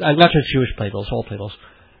 that, not just Jewish playbills, all playbills,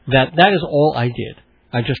 that is all I did.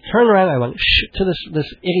 I just turned around, I went shh to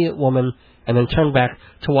this idiot woman, and then turned back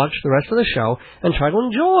to watch the rest of the show and try to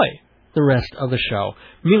enjoy the rest of the show.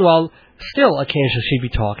 Meanwhile, still occasionally she'd be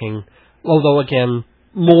talking, although again,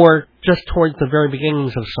 more just towards the very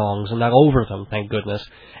beginnings of songs and not over them, thank goodness,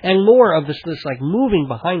 and more of this like moving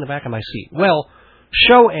behind the back of my seat. Well,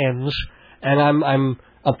 show ends, and I'm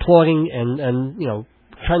applauding and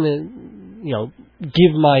trying to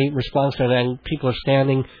give my response to it, and people are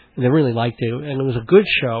standing and they really liked it, and it was a good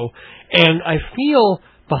show, and I feel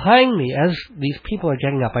behind me as these people are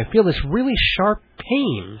getting up, I feel this really sharp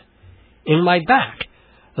pain in my back.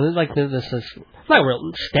 Like this not a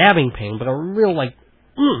real stabbing pain, but a real like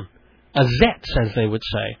a zets, as they would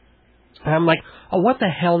say. And I'm like, oh, what the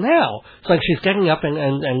hell now? It's like she's getting up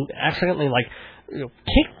and accidentally like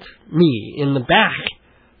kicked me in the back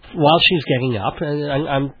while she's getting up,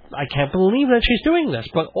 and I can't believe that she's doing this.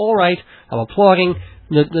 But all right, I'm applauding.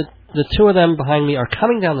 The two of them behind me are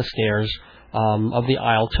coming down the stairs of the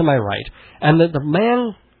aisle to my right, and the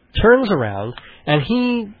man turns around and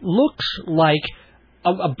he looks like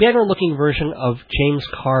a better looking version of James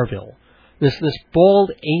Carville, this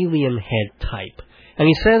bald alien head type, and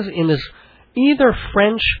he says in this either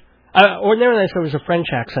French. Ordinarily I thought it was a French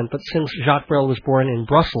accent, but since Jacques Brel was born in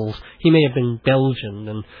Brussels, he may have been Belgian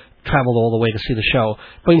and traveled all the way to see the show.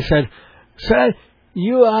 But he said, "Sir,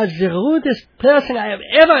 you are the rudest person I have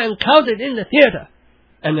ever encountered in the theater."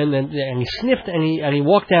 And then he sniffed and he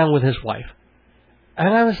walked down with his wife. And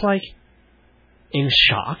I was like in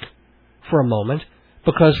shock for a moment,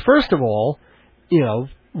 because first of all,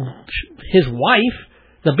 his wife,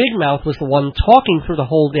 the big mouth, was the one talking through the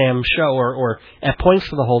whole damn show, or at points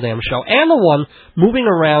through the whole damn show, and the one moving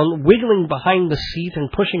around, wiggling behind the seat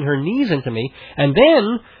and pushing her knees into me. And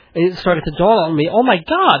then it started to dawn on me, oh my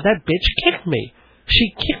God, that bitch kicked me.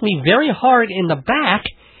 She kicked me very hard in the back,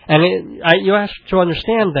 and you have to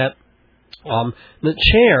understand that the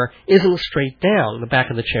chair isn't straight down, the back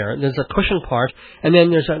of the chair. There's a cushion part, and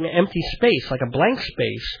then there's an empty space, like a blank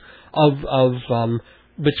space of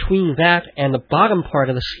between that and the bottom part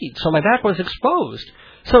of the seat. So my back was exposed.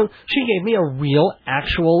 So she gave me a real,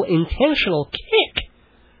 actual, intentional kick.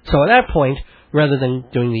 So at that point, rather than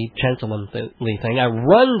doing the gentlemanly thing, I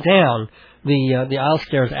run down the aisle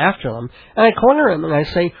stairs after him, and I corner him and I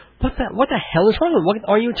say, what the hell is wrong? What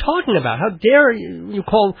are you talking about? How dare you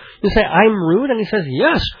say I'm rude? And he says,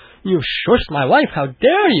 yes, you shushed my wife. How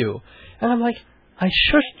dare you? And I'm like, I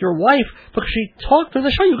shushed your wife because she talked through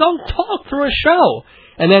the show. You don't talk through a show.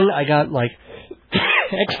 And then I got, like,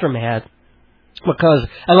 extra mad because,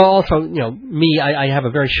 and also, I have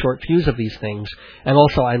a very short fuse of these things. And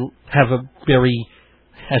also I have a very,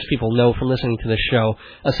 as people know from listening to the show,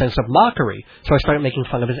 a sense of mockery. So I started making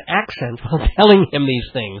fun of his accent while telling him these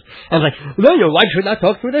things. And I was like, no, your wife should not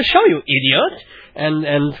talk through the show, you idiot.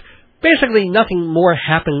 And basically nothing more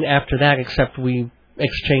happened after that except we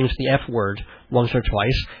exchanged the F word once or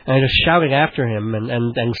twice, and I just shouted after him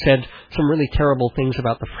and said some really terrible things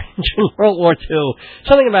about the French in World War II.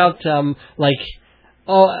 Something about,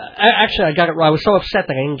 actually I got it wrong. I was so upset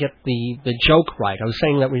that I didn't get the joke right. I was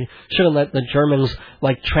saying that we should have let the Germans,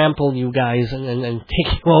 trample you guys and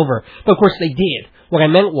take you over. But of course they did. What I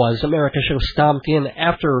meant was America should have stomped in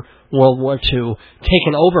after World War II,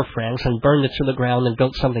 taken over France and burned it to the ground and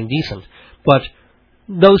built something decent. But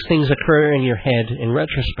those things occur in your head in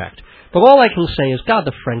retrospect. But all I can say is, God,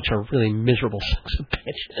 the French are really miserable sons of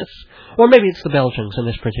bitches. Or maybe it's the Belgians in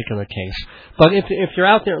this particular case. But if you're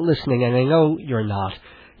out there listening, and I know you're not,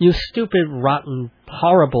 you stupid, rotten,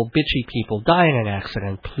 horrible, bitchy people dying in an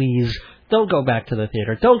accident, please don't go back to the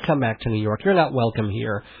theater. Don't come back to New York. You're not welcome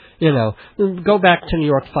here. Go back to New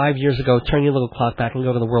York 5 years ago, turn your little clock back, and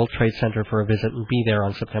go to the World Trade Center for a visit and be there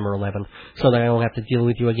on September 11th so that I don't have to deal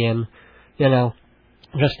with you again.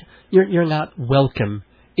 Just, you're not welcome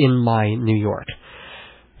in my New York.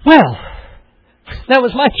 Well, that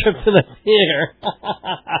was my trip to the theater.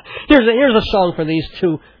 Here's a song for these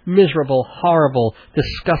two miserable, horrible,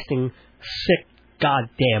 disgusting, sick,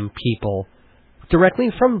 goddamn people. Directly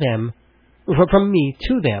from me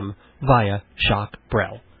to them, via Jacques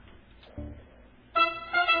Brel.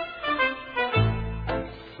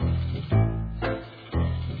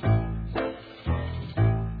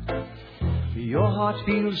 heart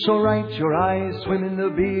feels so right, your eyes swim in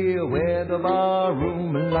the beer where the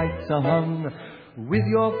barroom lights are hung. With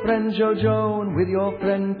your friend Jojo and with your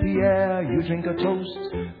friend Pierre, you drink a toast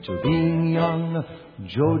to being young.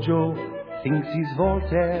 Jojo thinks he's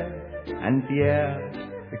Voltaire, and Pierre,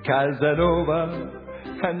 Casanova,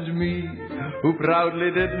 and me, who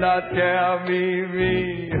proudly did not care,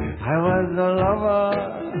 me. I was a lover,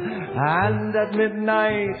 and at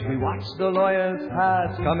midnight we watched the lawyers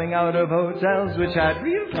pass, coming out of hotels which had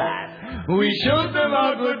real class. We showed them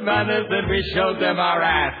our good manners and we showed them our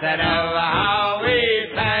ass, and oh how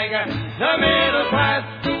we sang. The middle class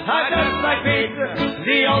are just like pigs.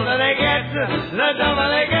 The older they get, the dumber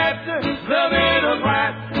they get. The middle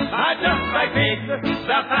class are just like pigs.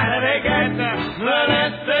 The fatter they get, the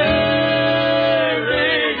less they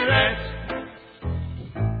regret.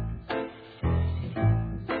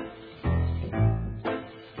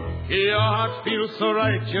 Your heart feels so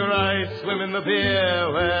right, your eyes swim in the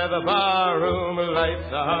beer where the barroom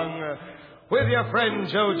lights are hung. With your friend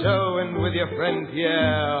Jojo and with your friend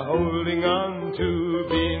Pierre, holding on to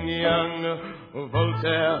being young.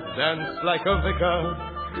 Voltaire danced like a vicar,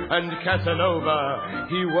 and Casanova,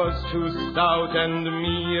 he was too stout, and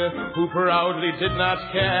me, who proudly did not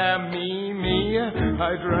care, me,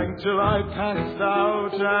 I drank till I passed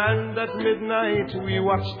out, and at midnight we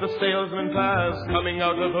watched the salesmen pass, coming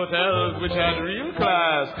out of hotels which had real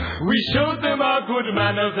class. We showed them our good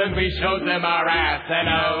manners and we showed them our ass, and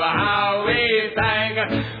oh how we sang.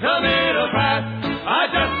 The middle class are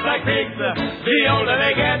just like pigs. The older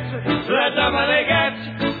they get, the dumber they get.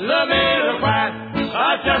 The middle class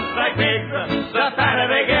are just like pigs. The fatter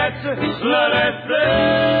they get, the less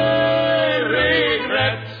they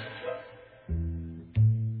regret.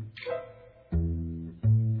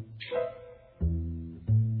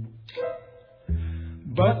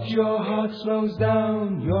 But your heart slows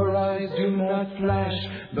down, your eyes do not flash.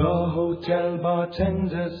 The hotel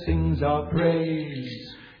bartender sings our praise.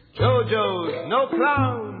 Jojo's no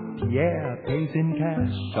clown, yeah, pays in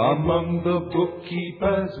cash. Among the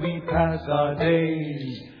bookkeepers we pass our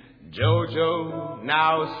days. Jojo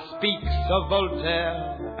now speaks of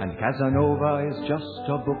Voltaire, and Casanova is just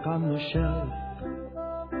a book on the shelf.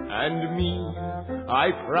 And me,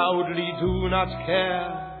 I proudly do not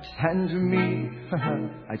care. And me,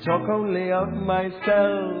 I talk only of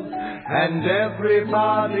myself. And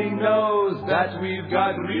everybody knows that we've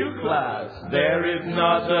got real class. There is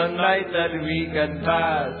not a night that we can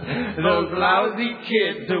pass. Those lousy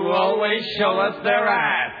kids who always show us their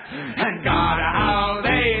ass. And God, how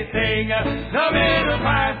they sing. The middle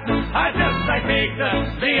class are just like pigs.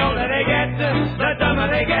 The older they get, the dumber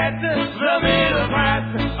they get. The middle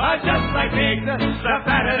class are just like pigs. The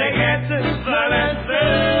fatter they get, the less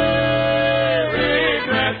they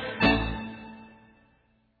regret.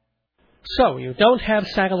 So, you don't have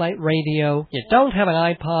satellite radio, you don't have an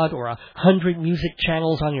iPod or 100 music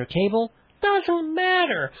channels on your cable? Doesn't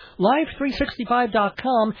matter.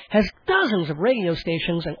 Live365.com has dozens of radio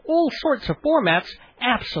stations and all sorts of formats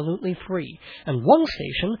absolutely free. And one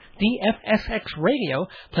station, DFSX Radio,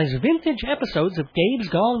 plays vintage episodes of Dave's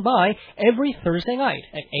Gone By every Thursday night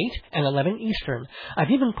at 8 and 11 Eastern. I've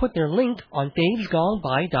even put their link on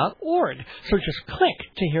davesgoneby.org, so just click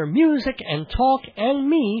to hear music and talk and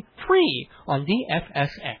me free on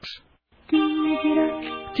DFSX.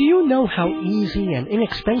 Do you know how easy and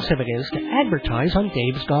inexpensive it is to advertise on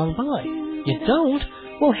Dave's Gone By? You don't?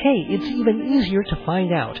 Well, hey, it's even easier to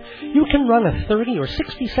find out. You can run a 30 or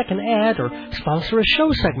 60-second ad or sponsor a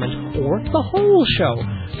show segment or the whole show.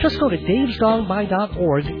 Just go to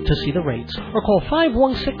davesgoneby.org to see the rates or call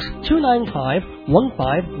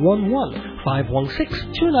 516-295-1511.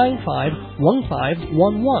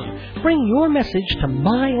 516-295-1511. Bring your message to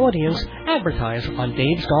my audience. Advertise on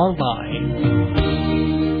Dave's Gone By.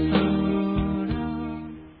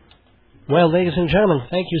 Well, ladies and gentlemen,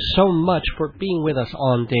 thank you so much for being with us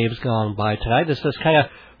on Dave's Gone By tonight. This is kind of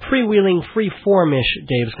freewheeling, free-form-ish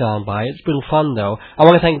Dave's Gone By. It's been fun, though. I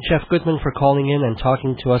want to thank Jeff Goodman for calling in and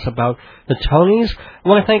talking to us about the Tonys. I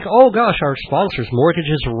want to thank, our sponsors,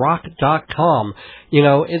 MortgagesRock.com. You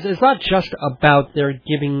know, it's not just about their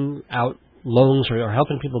giving out loans or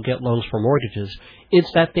helping people get loans for mortgages. It's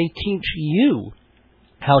that they teach you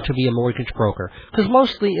how to be a mortgage broker. Because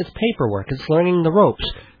mostly it's paperwork. It's learning the ropes.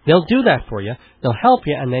 They'll do that for you. They'll help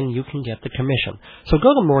you, and then you can get the commission. So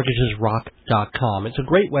go to MortgagesRock.com. It's a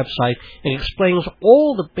great website. It explains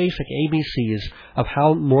all the basic ABCs of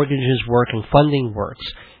how mortgages work and funding works.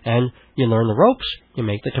 And you learn the ropes, you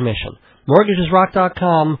make the commission.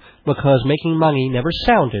 MortgagesRock.com, because making money never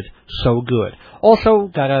sounded so good. Also,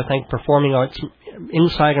 gotta thank Performing Arts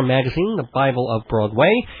Insider Magazine, the Bible of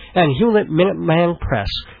Broadway, and Hewlett Minuteman Press,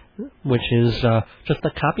 which is just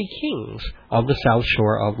the copy kings of the South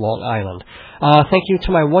Shore of Long Island. Thank you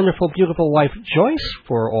to my wonderful, beautiful wife, Joyce,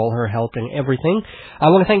 for all her help and everything. I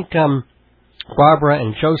want to thank Barbara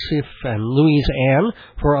and Joseph and Louise Ann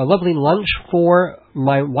for a lovely lunch for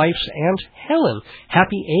my wife's Aunt Helen.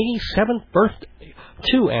 Happy 87th birthday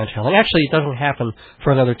to Aunt Helen. Actually, it doesn't happen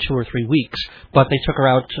for another 2 or 3 weeks, but they took her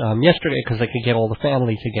out yesterday because they could get all the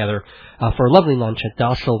family together for a lovely lunch at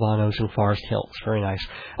Dos Silvanos in Forest Hills. Very nice.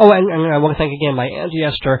 Oh, and I want to thank again my Auntie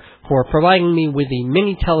Esther for providing me with the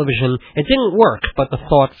mini television. It didn't work, but the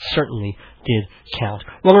thought certainly did count.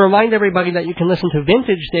 I want to remind everybody that you can listen to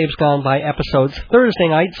Vintage Dave's Gone By episodes Thursday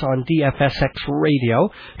nights on DFSX Radio.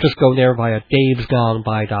 Just go there via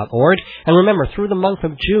davesgoneby.org. And remember, through the month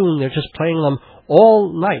of June, they're just playing them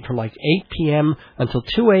all night from like 8 p.m. until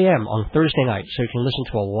 2 a.m. on Thursday night. So you can listen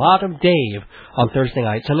to a lot of Dave on Thursday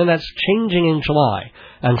nights. And then that's changing in July.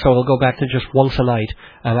 And so it'll go back to just once a night.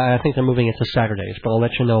 And I think they're moving it to Saturdays. But I'll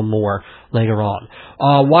let you know more later on.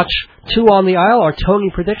 Watch Two on the Aisle, our Tony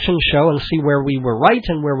prediction show, and see where we were right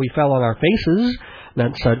and where we fell on our faces.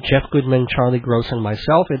 That's Jeff Goodman, Charlie Gross, and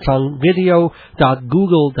myself. It's on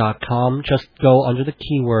video.google.com. Just go under the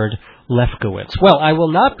keyword Lefkowitz. Well, I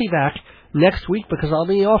will not be back next week because I'll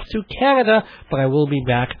be off to Canada, but I will be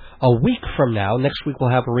back a week from now. Next week we'll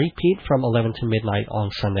have a repeat from 11 to midnight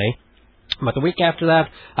on Sunday. But the week after that,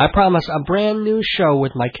 I promise a brand new show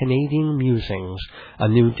with my Canadian musings, a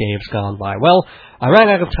new Dave's Gone By. Well, I ran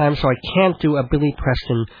out of time, so I can't do a Billy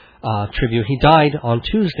Preston tribute. He died on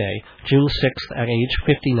Tuesday, June 6th, at age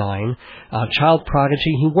 59. Child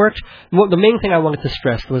prodigy. He worked. Well, the main thing I wanted to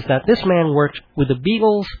stress was that this man worked with the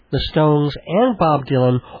Beatles, the Stones, and Bob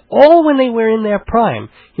Dylan, all when they were in their prime.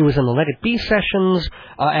 He was in the Let It Be sessions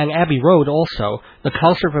and Abbey Road also. The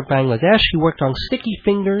Concert for Bangladesh. He worked on Sticky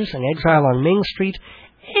Fingers and Exile on Main Street.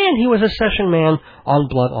 And he was a session man on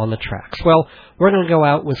Blood on the Tracks. Well, we're going to go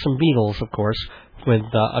out with some Beatles, of course, with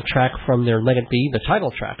a track from their Let It Be, the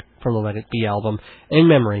title track from the Let It Be album, in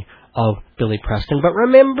memory of Billy Preston. But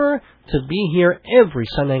remember to be here every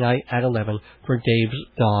Sunday night at 11 for Dave's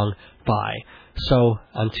Gone By. So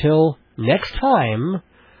until next time,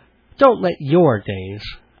 don't let your days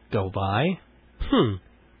go by.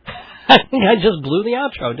 I think I just blew the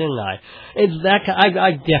outro, didn't I? It's that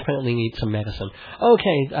I definitely need some medicine.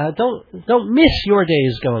 Okay, don't miss your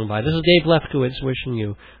days going by. This is Dave Lefkowitz wishing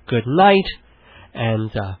you good night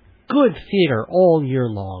and good theater all year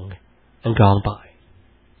long and gone by.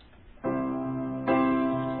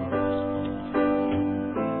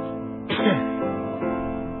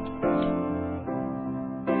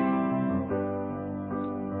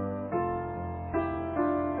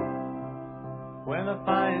 When I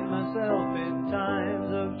find myself in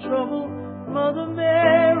times of trouble, Mother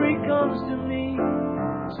Mary comes to me,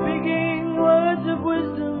 speaking words of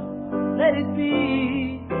wisdom, let it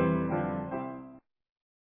be.